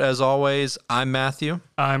episode. As always, I'm Matthew.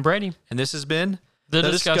 I'm Brady. And this has been The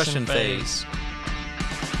Discussion Phase.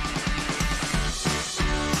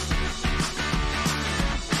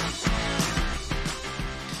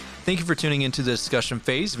 Thank you for tuning into the Discussion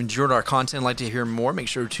Phase. If you enjoyed our content and like to hear more, make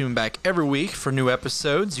sure to tune back every week for new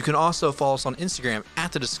episodes. You can also follow us on Instagram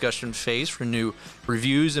at the Discussion Phase for new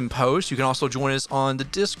reviews and posts. You can also join us on the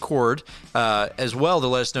Discord as well to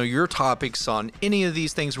let us know your topics on any of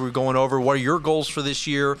these things we're going over. What are your goals for this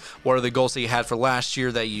year? What are the goals that you had for last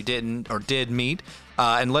year that you didn't or did meet?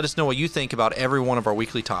 And let us know what you think about every one of our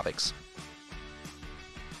weekly topics.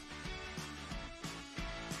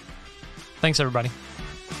 Thanks, everybody.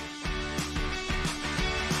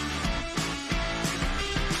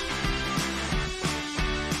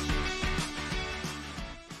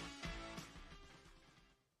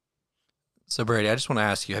 So, Brady, I just want to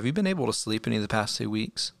ask you, have you been able to sleep any of the past 2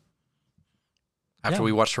 weeks after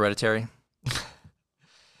we watched Hereditary?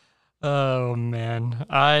 Oh, man.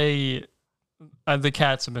 The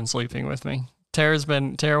cats have been sleeping with me. Tara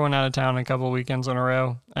went out of town a couple of weekends in a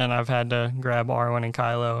row, and I've had to grab Arwen and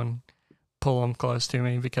Kylo and pull them close to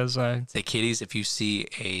me because Say, kitties, if you see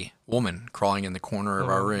a woman crawling in the corner of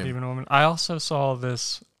our room. Even a woman. I also saw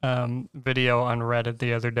this video on Reddit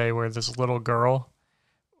the other day where this little girl,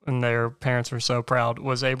 and their parents were so proud,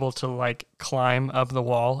 was able to like climb up the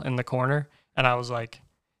wall in the corner. And I was like,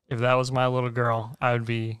 if that was my little girl, I would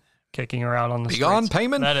be kicking her out on the streets. Be gone,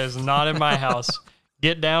 Payman. That is not in my house.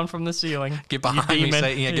 Get down from the ceiling. Get behind me,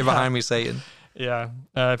 Satan. Yeah, get behind me, Satan. Yeah.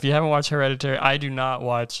 If you haven't watched Hereditary, I do not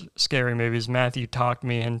watch scary movies. Matthew talked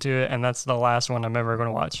me into it, and that's the last one I'm ever going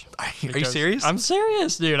to watch. Are you serious? I'm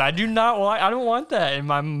serious, dude. I don't want that in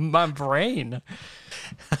my brain.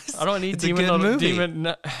 I don't need it's a good movie.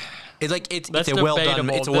 It's a well done.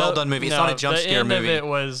 It's a well done movie. It's not a jump scare movie. The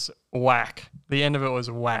end of it was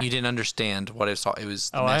whack. You didn't understand what it was.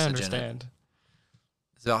 The I message understand.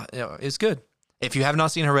 In it. So it's good. If you have not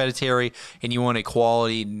seen Hereditary and you want a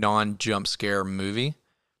quality non-jump scare movie,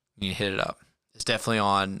 you need to hit it up. It's definitely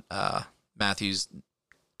on Matthew's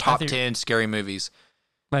top 10 scary movies.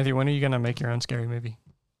 Matthew, when are you gonna make your own scary movie?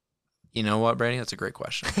 You know what, Brady? That's a great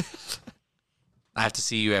question. I have to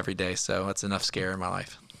see you every day, so that's enough scare in my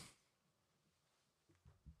life.